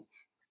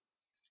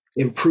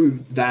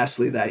 improved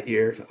vastly that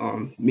year.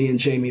 Me and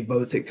Jamie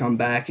both had come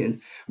back, and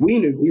we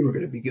knew we were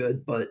going to be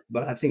good, but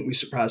I think we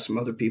surprised some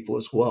other people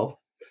as well.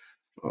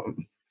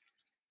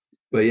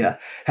 But yeah,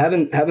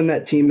 having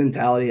that team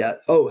mentality. I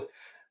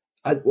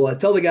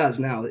tell the guys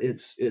now,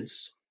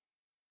 it's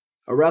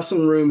a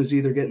wrestling room is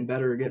either getting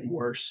better or getting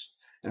worse,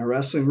 and a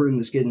wrestling room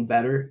that's getting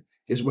better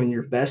is when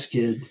your best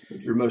kid,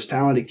 your most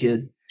talented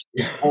kid,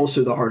 is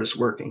also the hardest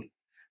working,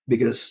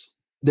 because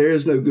there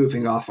is no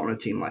goofing off on a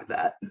team like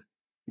that.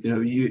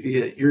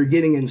 You're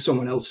getting in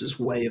someone else's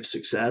way of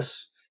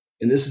success,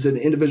 and this is an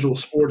individual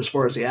sport as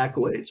far as the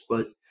accolades.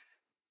 But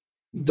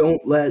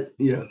don't let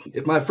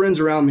if my friends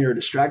around me are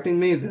distracting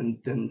me,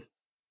 then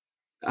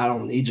I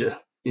don't need you.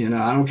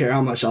 I don't care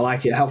how much I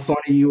like you, how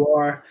funny you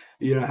are,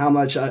 how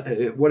much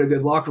what a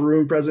good locker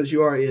room presence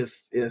you are.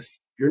 If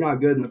you're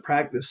not good in the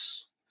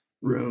practice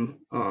room,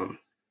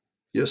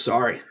 you're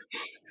sorry.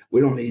 We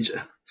don't need you.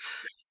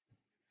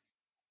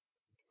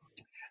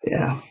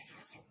 Yeah,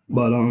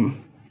 but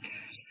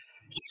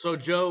So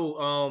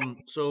Joe,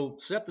 so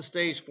set the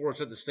stage for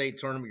us at the state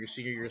tournament your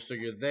senior year. So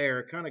you're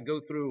there. Kind of go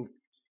through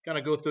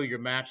your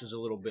matches a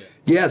little bit.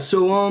 yeah.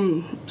 So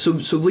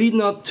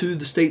leading up to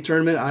the state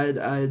tournament,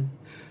 I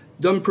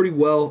done pretty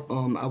well.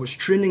 I was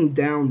trending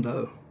down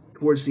though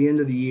towards the end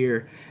of the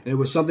year, and it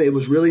was something that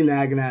was really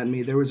nagging at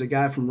me. There was a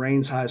guy from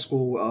Rains High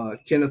School,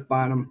 Kenneth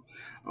Bynum,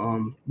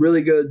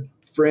 really good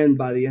friend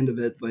by the end of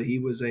it, but he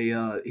was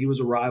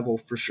a rival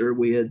for sure.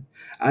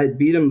 I had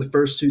beat him the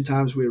first two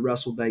times we had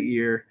wrestled that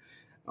year.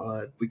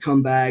 We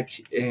come back,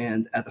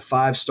 and at the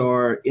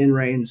 5-star in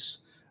Rains,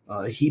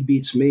 he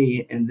beats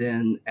me, and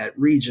then at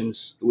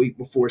Regions the week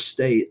before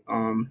state,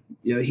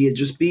 he had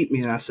just beat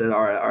me, and I said,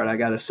 all right, I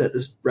got to set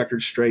this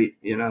record straight.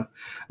 I'm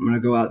going to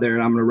go out there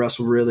and I'm going to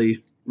wrestle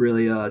really,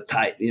 really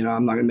tight.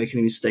 I'm not going to make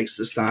any mistakes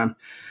this time.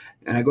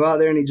 And I go out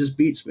there and he just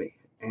beats me,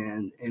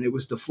 and it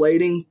was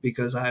deflating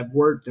because I had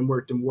worked and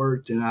worked and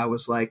worked, and I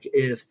was like,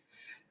 if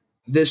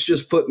this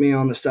just put me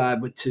on the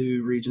side with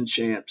two region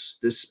champs.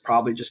 This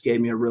probably just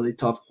gave me a really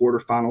tough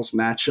quarterfinals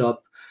matchup.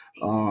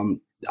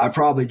 I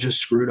probably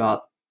just screwed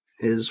up,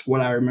 is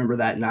what I remember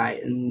that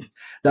night. And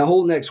that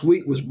whole next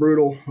week was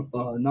brutal.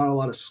 Not a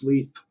lot of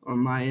sleep on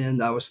my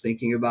end. I was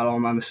thinking about all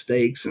my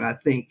mistakes, and I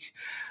think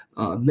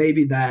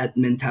maybe that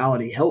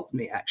mentality helped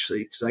me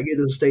actually, because I get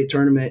to the state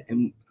tournament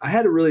and I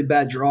had a really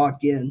bad draw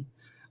again.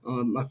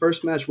 My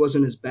first match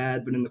wasn't as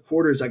bad, but in the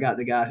quarters, I got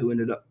the guy who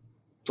ended up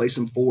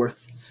placing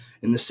fourth.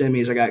 In the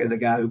semis, I got the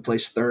guy who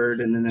placed third,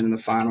 and then in the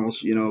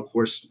finals, of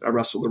course, I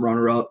wrestled the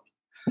runner-up.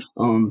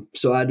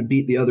 So I had to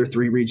beat the other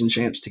three region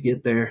champs to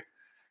get there.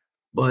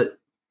 But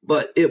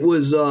it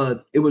was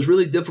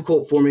really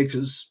difficult for me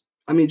because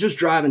I mean, just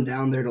driving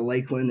down there to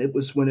Lakeland, it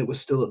was when it was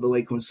still at the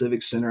Lakeland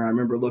Civic Center. I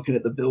remember looking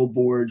at the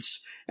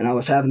billboards and I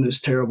was having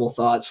those terrible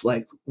thoughts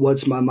like,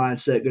 what's my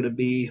mindset going to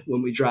be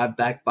when we drive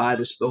back by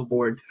this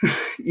billboard?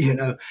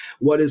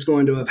 What is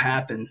going to have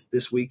happened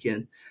this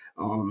weekend?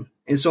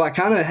 And so I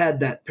kind of had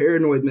that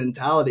paranoid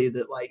mentality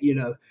that, like,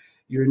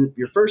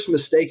 your first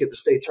mistake at the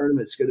state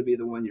tournament is going to be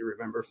the one you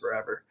remember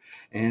forever.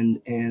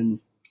 And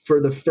for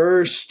the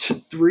first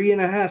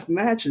 3.5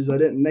 matches, I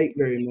didn't make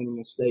very many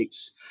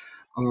mistakes.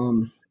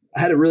 I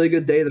had a really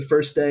good day the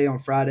first day on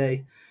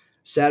Friday.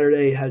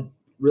 Saturday had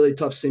really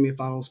tough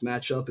semifinals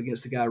matchup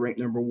against the guy ranked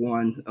number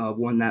one.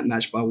 Won that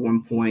match by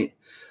 1 point.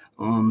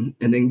 And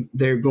then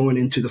they're going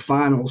into the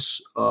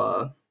finals.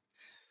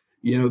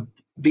 You know,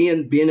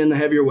 being in the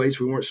heavier weights,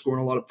 we weren't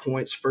scoring a lot of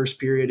points. First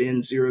period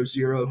in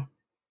 0-0.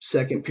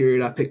 Second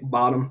period, I picked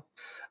bottom.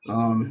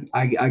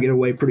 I get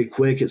away pretty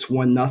quick. It's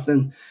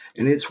 1-0,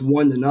 and it's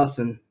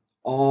 1-0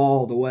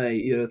 all the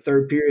way.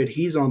 Third period,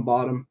 he's on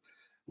bottom.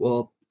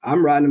 Well,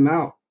 I'm riding him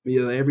out.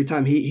 Every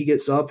time he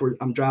gets up,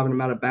 I'm driving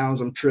him out of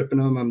bounds. I'm tripping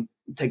him. I'm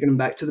taking him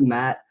back to the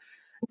mat,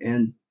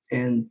 and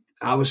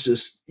I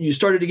was you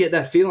started to get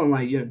that feeling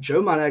like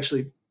Joe might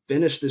actually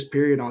finish this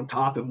period on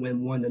top and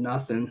win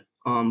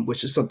 1-0,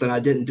 which is something I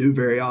didn't do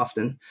very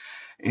often.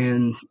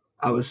 And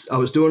I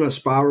was doing a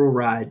spiral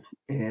ride,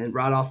 and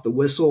right off the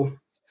whistle,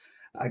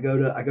 I go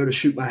to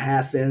shoot my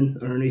half in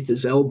underneath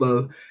his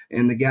elbow,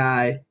 and the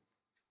guy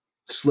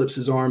slips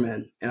his arm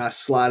in, and I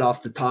slide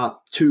off the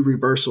top to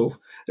reversal.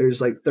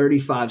 There's like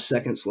 35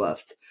 seconds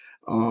left.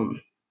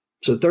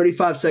 So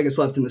 35 seconds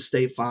left in the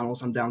state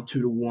finals. I'm down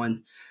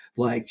 2-1.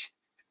 Like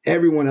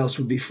everyone else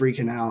would be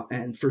freaking out.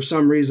 And for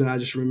some reason, I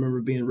just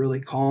remember being really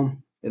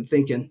calm and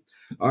thinking,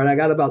 all right, I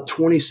got about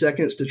 20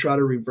 seconds to try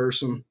to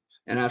reverse him.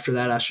 And after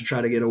that, I should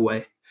try to get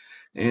away.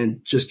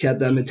 And just kept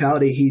that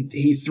mentality.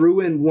 He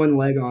threw in one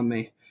leg on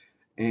me.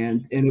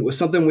 And it was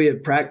something we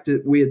had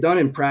done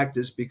in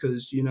practice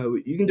because,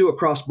 you can do a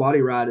cross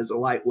body ride as a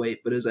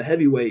lightweight, but as a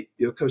heavyweight,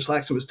 Coach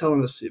Laxton was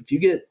telling us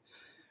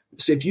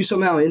if you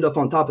somehow end up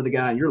on top of the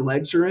guy and your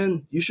legs are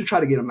in, you should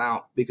try to get him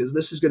out because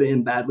this is going to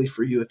end badly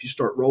for you if you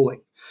start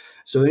rolling.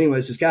 So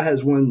anyways, this guy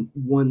has one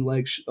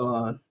leg,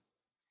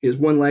 his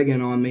one leg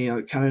in on me,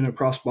 kind of in a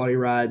cross body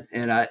ride.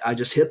 And I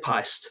just hip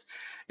heist.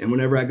 And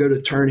whenever I go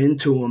to turn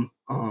into him,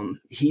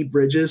 he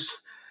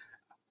bridges.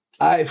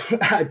 I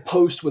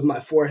post with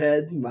my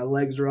forehead. My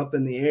legs are up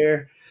in the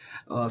air.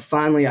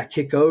 Finally, I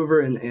kick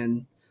over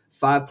and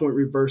 5-point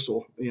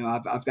reversal.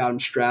 I've got him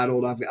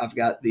straddled. I've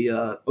got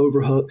the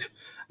overhook,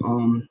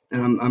 and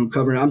I'm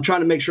covering. I'm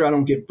trying to make sure I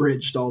don't get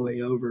bridged all the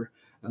way over.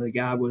 The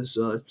guy was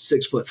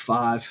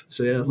 6'5",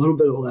 so he had a little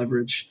bit of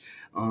leverage.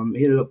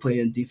 He ended up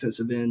playing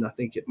defensive end, I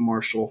think, at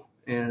Marshall.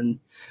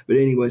 But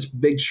anyways,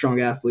 big,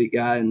 strong athlete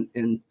guy,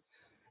 and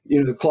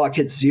the clock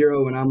hits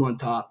 0 and I'm on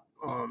top.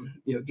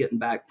 Getting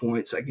back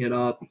points. I get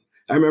up.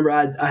 I remember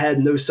I had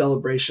no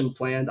celebration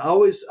planned. I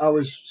was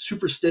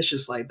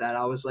superstitious like that.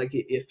 I was like,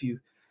 if you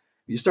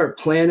start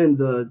planning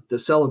the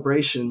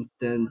celebration,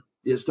 then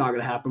it's not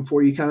going to happen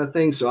for you, kind of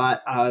thing. So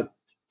I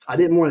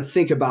didn't want to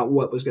think about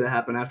what was going to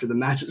happen after the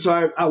match.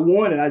 So I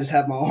won, and I just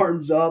have my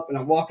arms up, and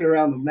I'm walking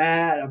around the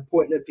mat. I'm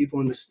pointing at people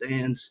in the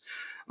stands.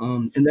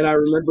 And then I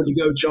remember to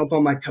go jump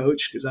on my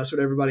coach because that's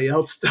what everybody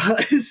else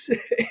does.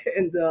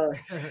 and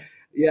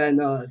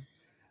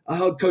I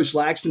hugged Coach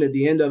Laxton at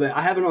the end of it.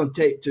 I have it on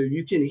tape too.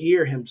 You can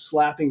hear him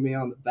slapping me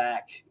on the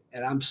back,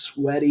 and I'm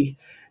sweaty,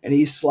 and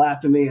he's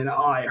slapping me, and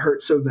it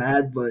hurt so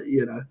bad. But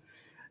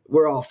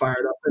we're all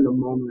fired up in the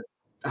moment.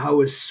 I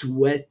was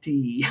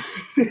sweaty.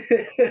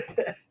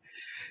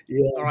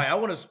 Yeah. All right, I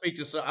want to speak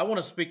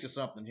to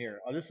something here.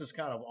 This is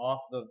kind of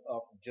off of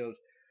Joe's.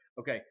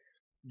 Okay,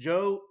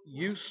 Joe,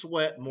 you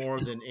sweat more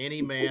than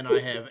any man I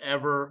have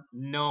ever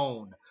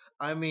known.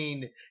 I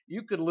mean,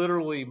 you could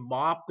literally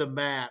mop the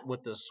mat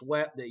with the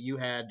sweat that you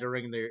had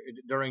during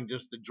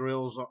just the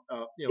drills,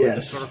 in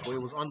the circle.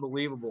 It was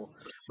unbelievable.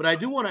 But I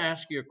do want to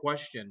ask you a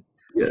question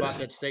about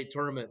that state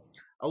tournament.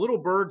 A little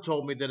bird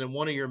told me that in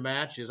one of your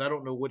matches, I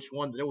don't know which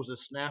one, there was a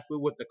snafu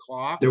with the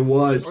clock. There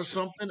was. Or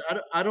something.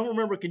 I don't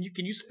remember. Can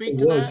you speak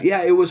to that?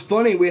 Yeah, it was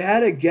funny. We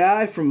had a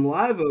guy from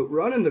Live Oak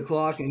running the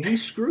clock, and he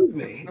screwed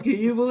me. Can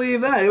you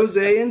believe that? It was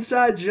an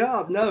inside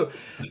job. No,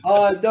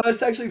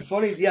 it's actually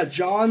funny. Yeah,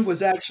 John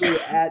was actually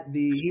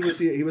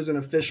he was an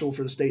official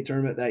for the state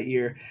tournament that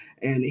year,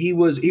 and he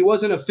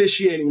wasn't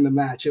officiating the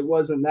match. It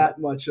wasn't that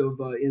much of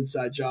an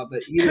inside job,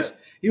 but he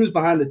was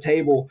behind the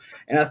table,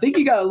 and I think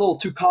he got a little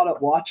too caught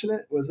up watching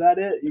it. Was that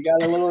it? You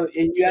got a little,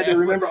 and you had to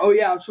remember. Oh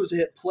yeah, I'm supposed to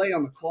hit play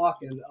on the clock,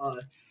 and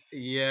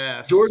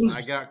yes,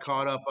 I got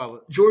caught up.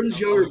 Jordan's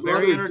younger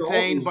brother, very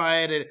entertained Dalton,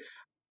 by it.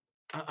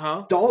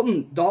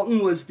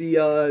 Dalton was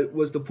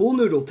the pool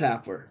noodle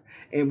tapper,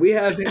 and we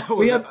have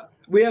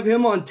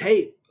him on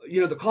tape.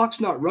 The clock's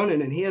not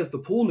running, and he has the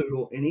pool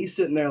noodle, and he's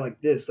sitting there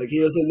like this, like he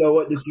doesn't know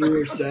what to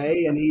do or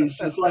say, and he's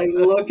just like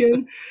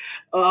looking.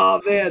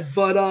 Oh man,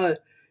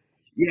 but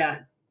yeah.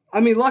 I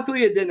mean,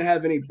 luckily it didn't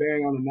have any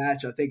bearing on the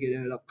match. I think it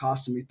ended up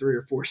costing me 3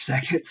 or 4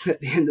 seconds at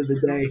the end of the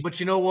day. But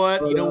you know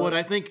what?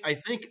 I think I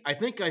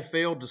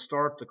failed to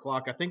start the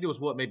clock. I think it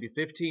was maybe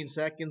 15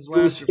 seconds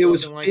left. It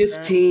was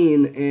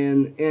 15, like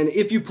and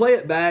if you play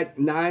it back,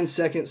 9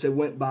 seconds it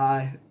went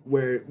by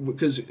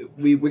because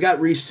we got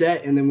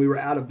reset and then we were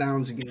out of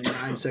bounds again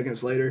 9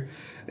 seconds later,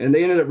 and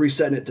they ended up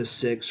resetting it to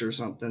 6 or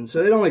something.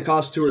 So it only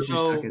cost 2 or 3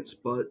 seconds,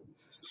 but.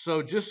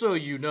 So just so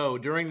you know,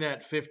 during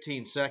that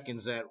 15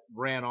 seconds that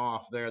ran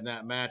off there in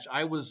that match,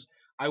 I was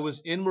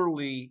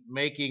inwardly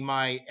making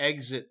my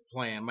exit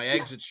plan, my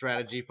exit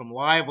strategy from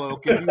Live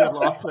Oak if you had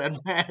lost that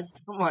match.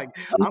 I'm like,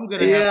 I'm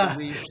gonna have to Yeah,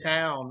 leave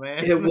town,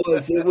 man.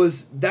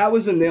 that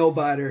was a nail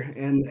biter,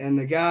 and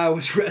the guy I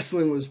was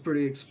wrestling was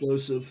pretty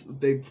explosive,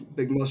 big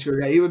muscular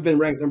guy. He would have been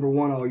ranked number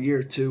one all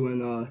year too,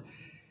 and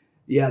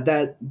yeah,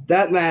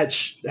 that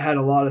match had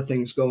a lot of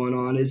things going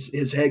on.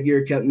 His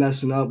headgear kept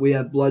messing up. We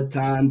had blood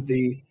time.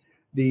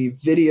 The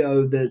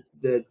video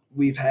that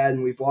we've had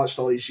and we've watched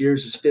all these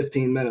years is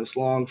 15 minutes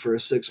long for a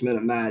 6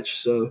 minute match.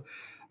 So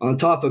on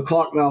top of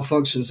clock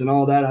malfunctions and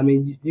all that, I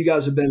mean, you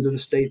guys have been to the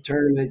state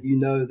tournament. You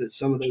know that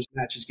some of those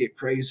matches get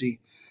crazy,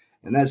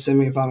 and that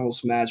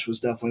semifinals match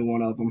was definitely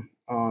one of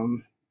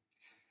them.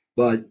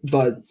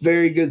 But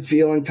very good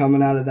feeling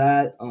coming out of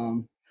that.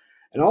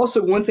 And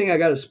also, one thing I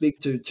got to speak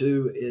to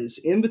too is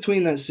in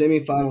between that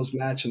semifinals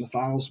match and the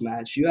finals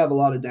match, you have a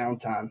lot of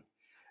downtime.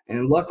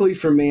 And luckily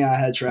for me, I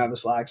had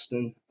Travis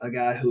Laxton, a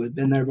guy who had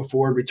been there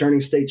before, returning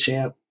state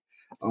champ,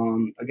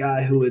 a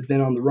guy who had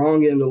been on the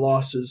wrong end of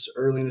losses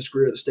early in his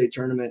career at the state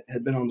tournament,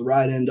 had been on the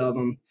right end of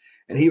them,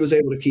 and he was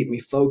able to keep me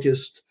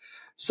focused.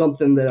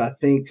 Something that I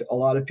think a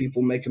lot of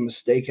people make a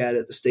mistake at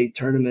the state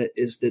tournament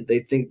is that they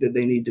think that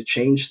they need to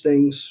change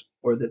things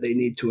or that they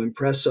need to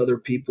impress other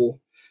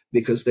people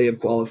because they have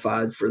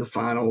qualified for the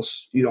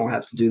finals. You don't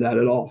have to do that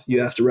at all.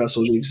 You have to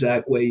wrestle the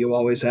exact way you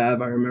always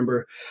have. I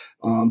remember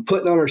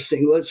putting on our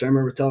singlets. I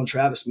remember telling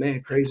Travis,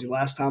 man, crazy.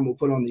 Last time we'll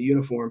put on the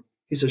uniform.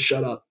 He says,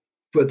 shut up.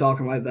 Quit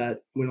talking like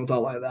that. We don't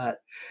talk like that.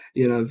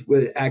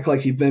 Act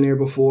like you've been here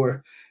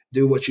before.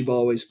 Do what you've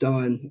always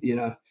done.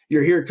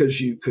 You're here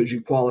because you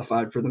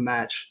qualified for the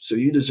match, so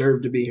you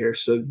deserve to be here.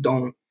 So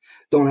don't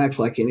act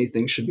like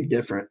anything should be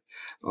different.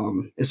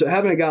 And so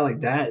having a guy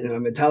like that and a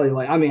mentality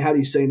like, I mean, how do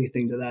you say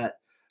anything to that?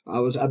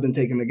 I've been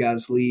taking the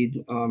guy's lead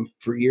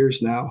for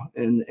years now,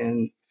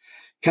 and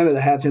kind of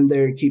to have him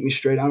there and keep me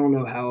straight. I don't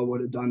know how I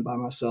would have done by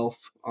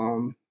myself.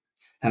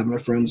 Having a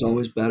friend's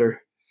always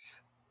better.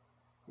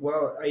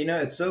 Well,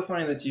 it's so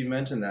funny that you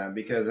mentioned that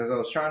because as I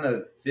was trying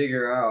to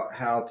figure out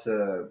how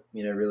to,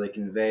 really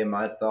convey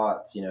my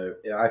thoughts,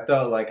 I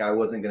felt like I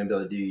wasn't going to be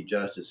able to do you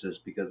justice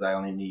just because I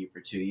only knew you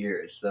for 2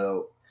 years.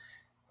 So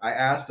I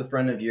asked a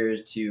friend of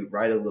yours to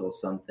write a little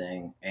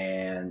something,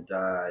 and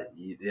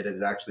it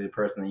is actually a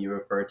person that you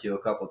referred to a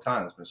couple of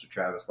times, Mr.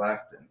 Travis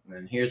Laxton.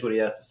 And here's what he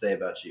has to say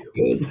about you.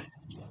 Good.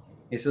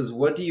 He says,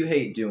 "What do you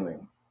hate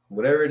doing?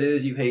 Whatever it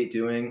is you hate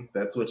doing,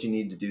 that's what you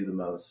need to do the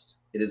most.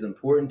 It is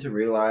important to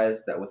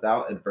realize that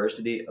without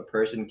adversity, a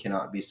person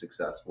cannot be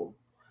successful.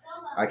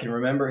 I can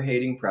remember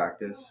hating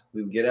practice.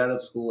 We would get out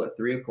of school at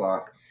 3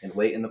 o'clock and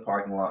wait in the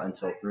parking lot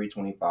until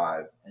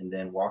 3:25 and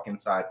then walk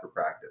inside for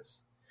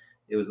practice.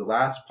 It was the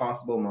last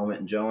possible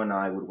moment Joe and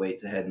I would wait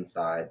to head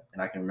inside,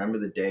 and I can remember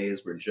the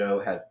days where Joe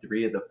had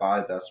 3 of the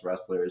 5 best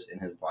wrestlers in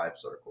his live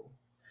circle.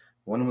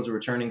 One was a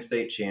returning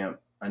state champ,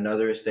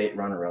 another a state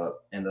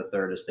runner-up, and the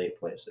third a state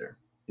placer.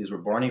 These were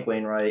Barney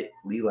Wainwright,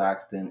 Lee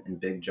Laxton, and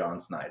Big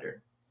John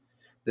Snyder.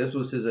 This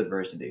was his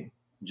adversity.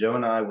 Joe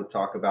and I would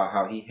talk about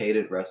how he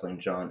hated wrestling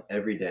John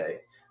every day,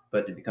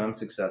 but to become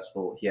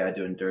successful, he had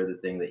to endure the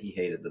thing that he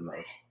hated the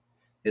most.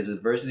 His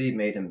adversity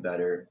made him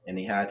better, and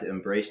he had to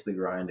embrace the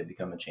grind to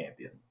become a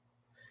champion.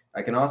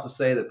 I can also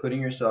say that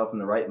putting yourself in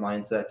the right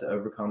mindset to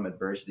overcome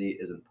adversity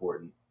is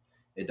important.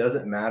 It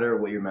doesn't matter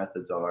what your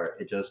methods are,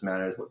 it just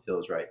matters what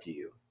feels right to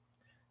you.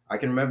 I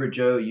can remember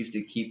Joe used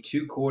to keep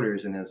 2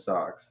 quarters in his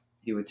socks.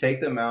 He would take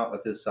them out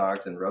of his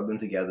socks and rub them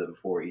together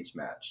before each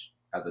match.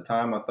 At the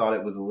time, I thought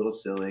it was a little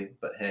silly,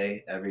 but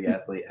hey, every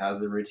athlete has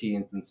their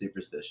routines and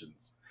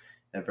superstitions.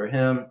 And for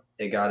him,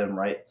 it got him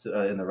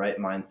in the right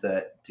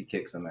mindset to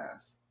kick some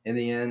ass. In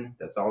the end,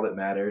 that's all that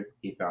mattered.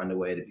 He found a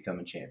way to become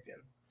a champion.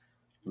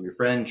 From your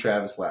friend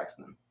Travis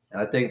Laxton.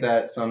 And I think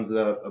that sums it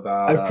up I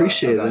about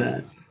appreciate about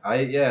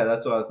that. yeah,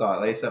 that's what I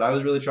thought. Like I said, I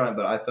was really trying,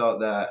 but I felt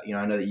that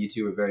I know that you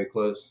two were very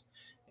close,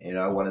 and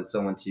I wanted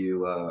someone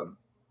to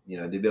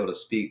to be able to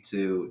speak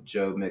to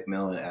Joe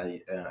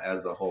McMillian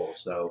as the whole.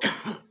 So,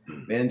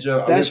 man, Joe,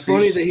 we That's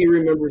funny appreciate. that he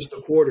remembers the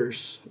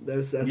quarters.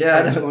 That's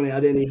Yeah, funny. I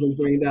didn't even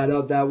bring that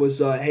up. That was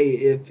hey,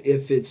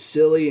 if it's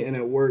silly and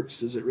it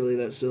works, is it really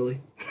that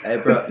silly? hey,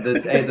 bro,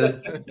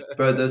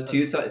 those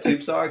tube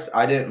socks.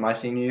 I didn't my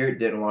senior year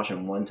didn't wash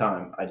them one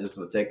time. I just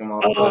would take them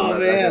off and put them Oh right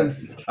back on.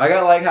 man, I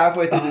got like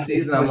halfway through the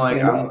season. I'm messed like,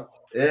 them up.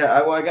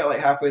 I got like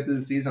halfway through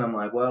the season. I'm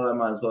like, well, I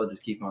might as well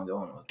just keep on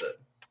going with it.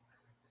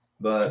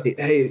 But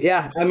Hey,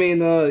 yeah. I mean,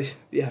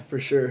 yeah, for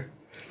sure.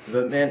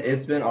 man,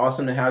 it's been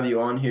awesome to have you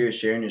on here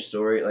sharing your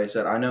story. Like I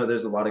said, I know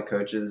there's a lot of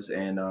coaches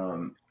and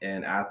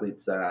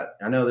athletes that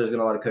I know there's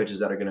gonna a lot of coaches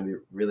that are going to be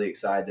really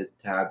excited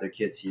to have their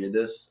kids hear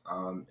this.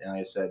 And like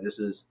I said, this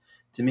is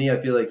to me,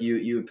 I feel like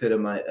you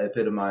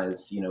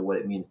epitomize what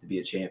it means to be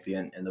a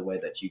champion and the way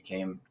that you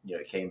came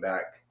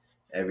back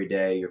every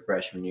day your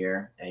freshman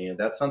year, and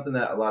that's something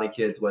that a lot of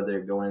kids, whether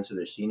they're going into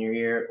their senior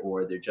year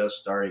or they're just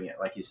starting it,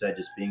 like you said,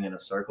 just being in a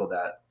circle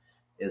that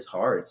is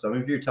hard. Some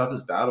of your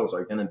toughest battles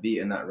are going to be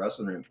in that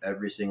wrestling room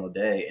every single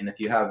day. And if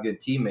you have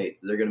good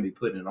teammates, they're going to be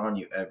putting it on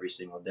you every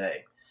single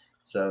day.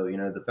 So,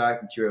 the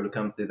fact that you're able to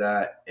come through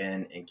that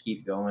and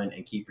keep going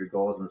and keep your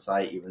goals in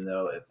sight, even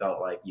though it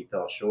felt like you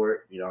fell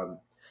short, I'm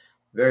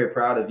very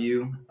proud of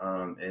you.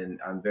 And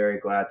I'm very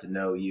glad to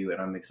know you.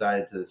 And I'm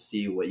excited to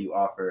see what you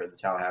offer the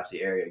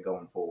Tallahassee area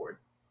going forward.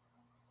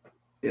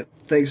 Yeah,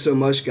 thanks so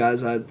much,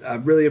 guys. I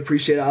really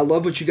appreciate it. I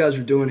love what you guys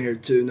are doing here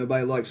too.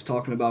 Nobody likes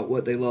talking about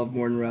what they love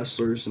more than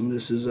wrestlers, and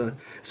this is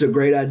it's a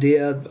great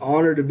idea.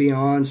 Honor to be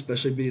on,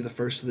 especially be the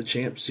first of the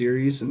Champ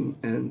Series,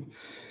 and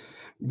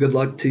good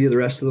luck to you the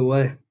rest of the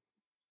way.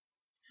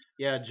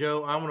 Yeah,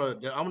 Joe, I'm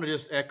gonna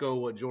just echo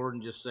what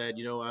Jordan just said.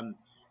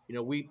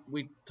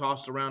 We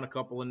tossed around a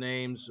couple of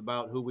names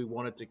about who we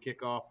wanted to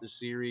kick off the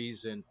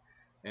series, and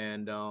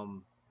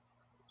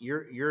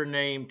your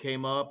name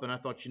came up, and I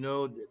thought,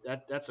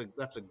 that's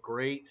a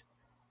great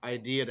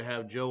idea to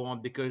have Joe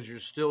on because you're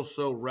still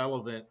so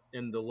relevant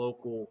in the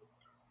local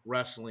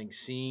wrestling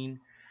scene,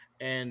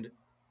 and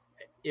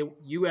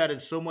you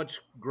added so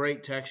much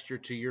great texture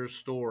to your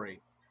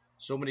story,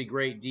 so many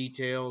great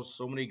details,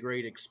 so many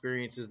great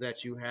experiences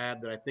that you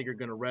had that I think are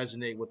going to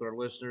resonate with our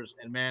listeners.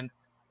 And man,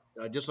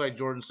 just like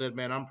Jordan said,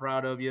 man, I'm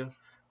proud of you,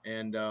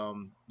 and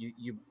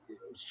you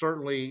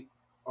certainly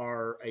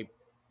are a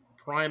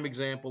prime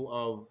example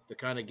of the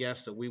kind of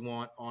guests that we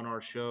want on our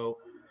show.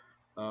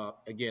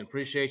 Again,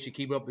 appreciate you.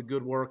 Keep up the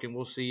good work, and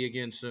we'll see you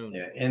again soon.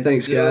 Yeah, and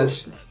Thanks, still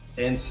guys.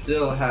 and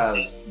still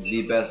has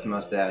the best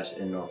mustache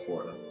in North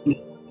Florida.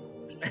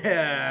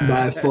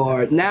 By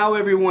far. Now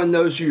everyone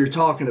knows who you're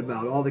talking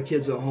about. All the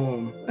kids at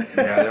home.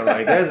 Yeah, they're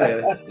like,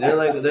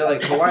 they're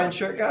like Hawaiian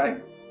shirt guy.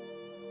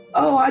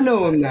 Oh, I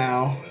know him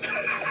now.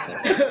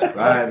 All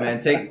right, man.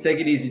 Take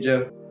it easy,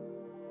 Joe.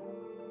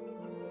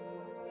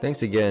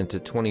 Thanks again to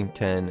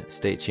 2010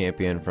 state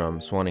champion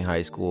from Suwannee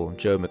High School,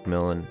 Joe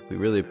McMillian. We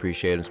really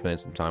appreciate him spending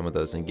some time with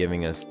us and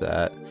giving us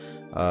that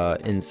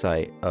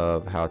insight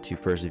of how to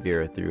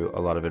persevere through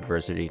a lot of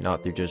adversity,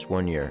 not through just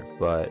 1 year,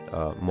 but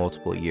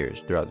multiple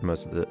years throughout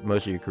most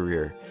of your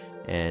career,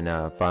 and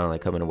finally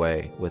coming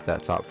away with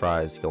that top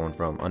prize, going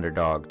from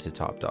underdog to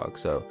top dog.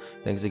 So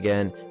thanks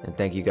again, and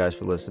thank you guys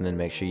for listening.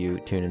 Make sure you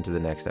tune into the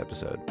next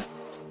episode.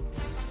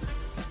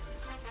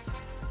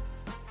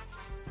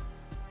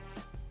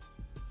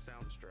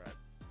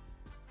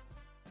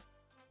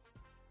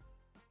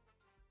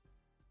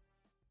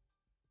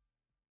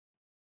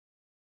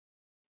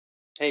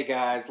 Hey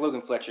guys,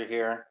 Logan Fletcher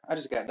here. I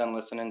just got done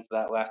listening to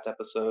that last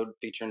episode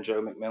featuring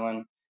Joe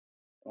McMillian.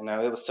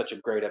 It was such a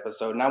great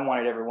episode, and I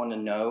wanted everyone to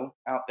know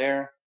out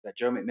there that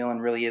Joe McMillian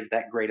really is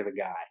that great of a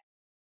guy.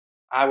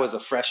 I was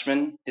a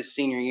freshman his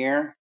senior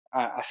year.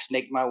 I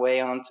snaked my way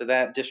onto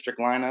that district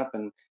lineup,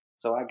 and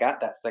so I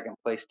got that second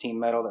place team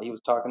medal that he was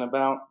talking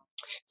about.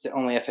 It's the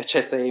only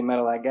FHSAA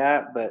medal I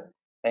got, but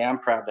hey, I'm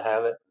proud to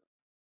have it.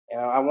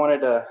 I wanted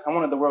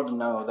the world to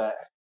know that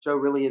Joe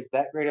really is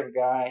that great of a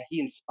guy. He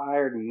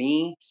inspired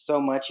me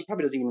so much. He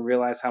probably doesn't even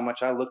realize how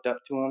much I looked up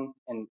to him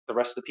and the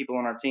rest of the people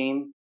on our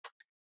team.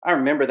 I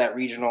remember that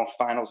regional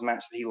finals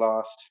match that he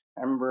lost.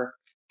 I remember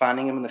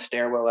finding him in the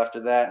stairwell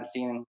after that and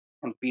seeing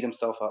him beat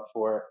himself up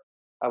for it.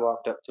 I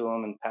walked up to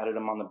him and patted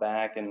him on the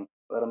back and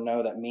let him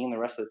know that me and the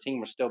rest of the team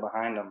were still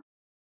behind him.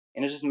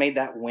 And it just made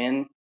that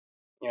win,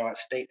 at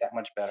state that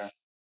much better.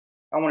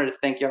 I wanted to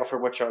thank y'all for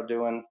what y'all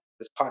doing.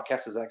 This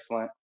podcast is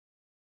excellent.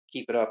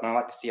 Keep it up, and I'd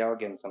like to see y'all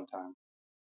again sometime.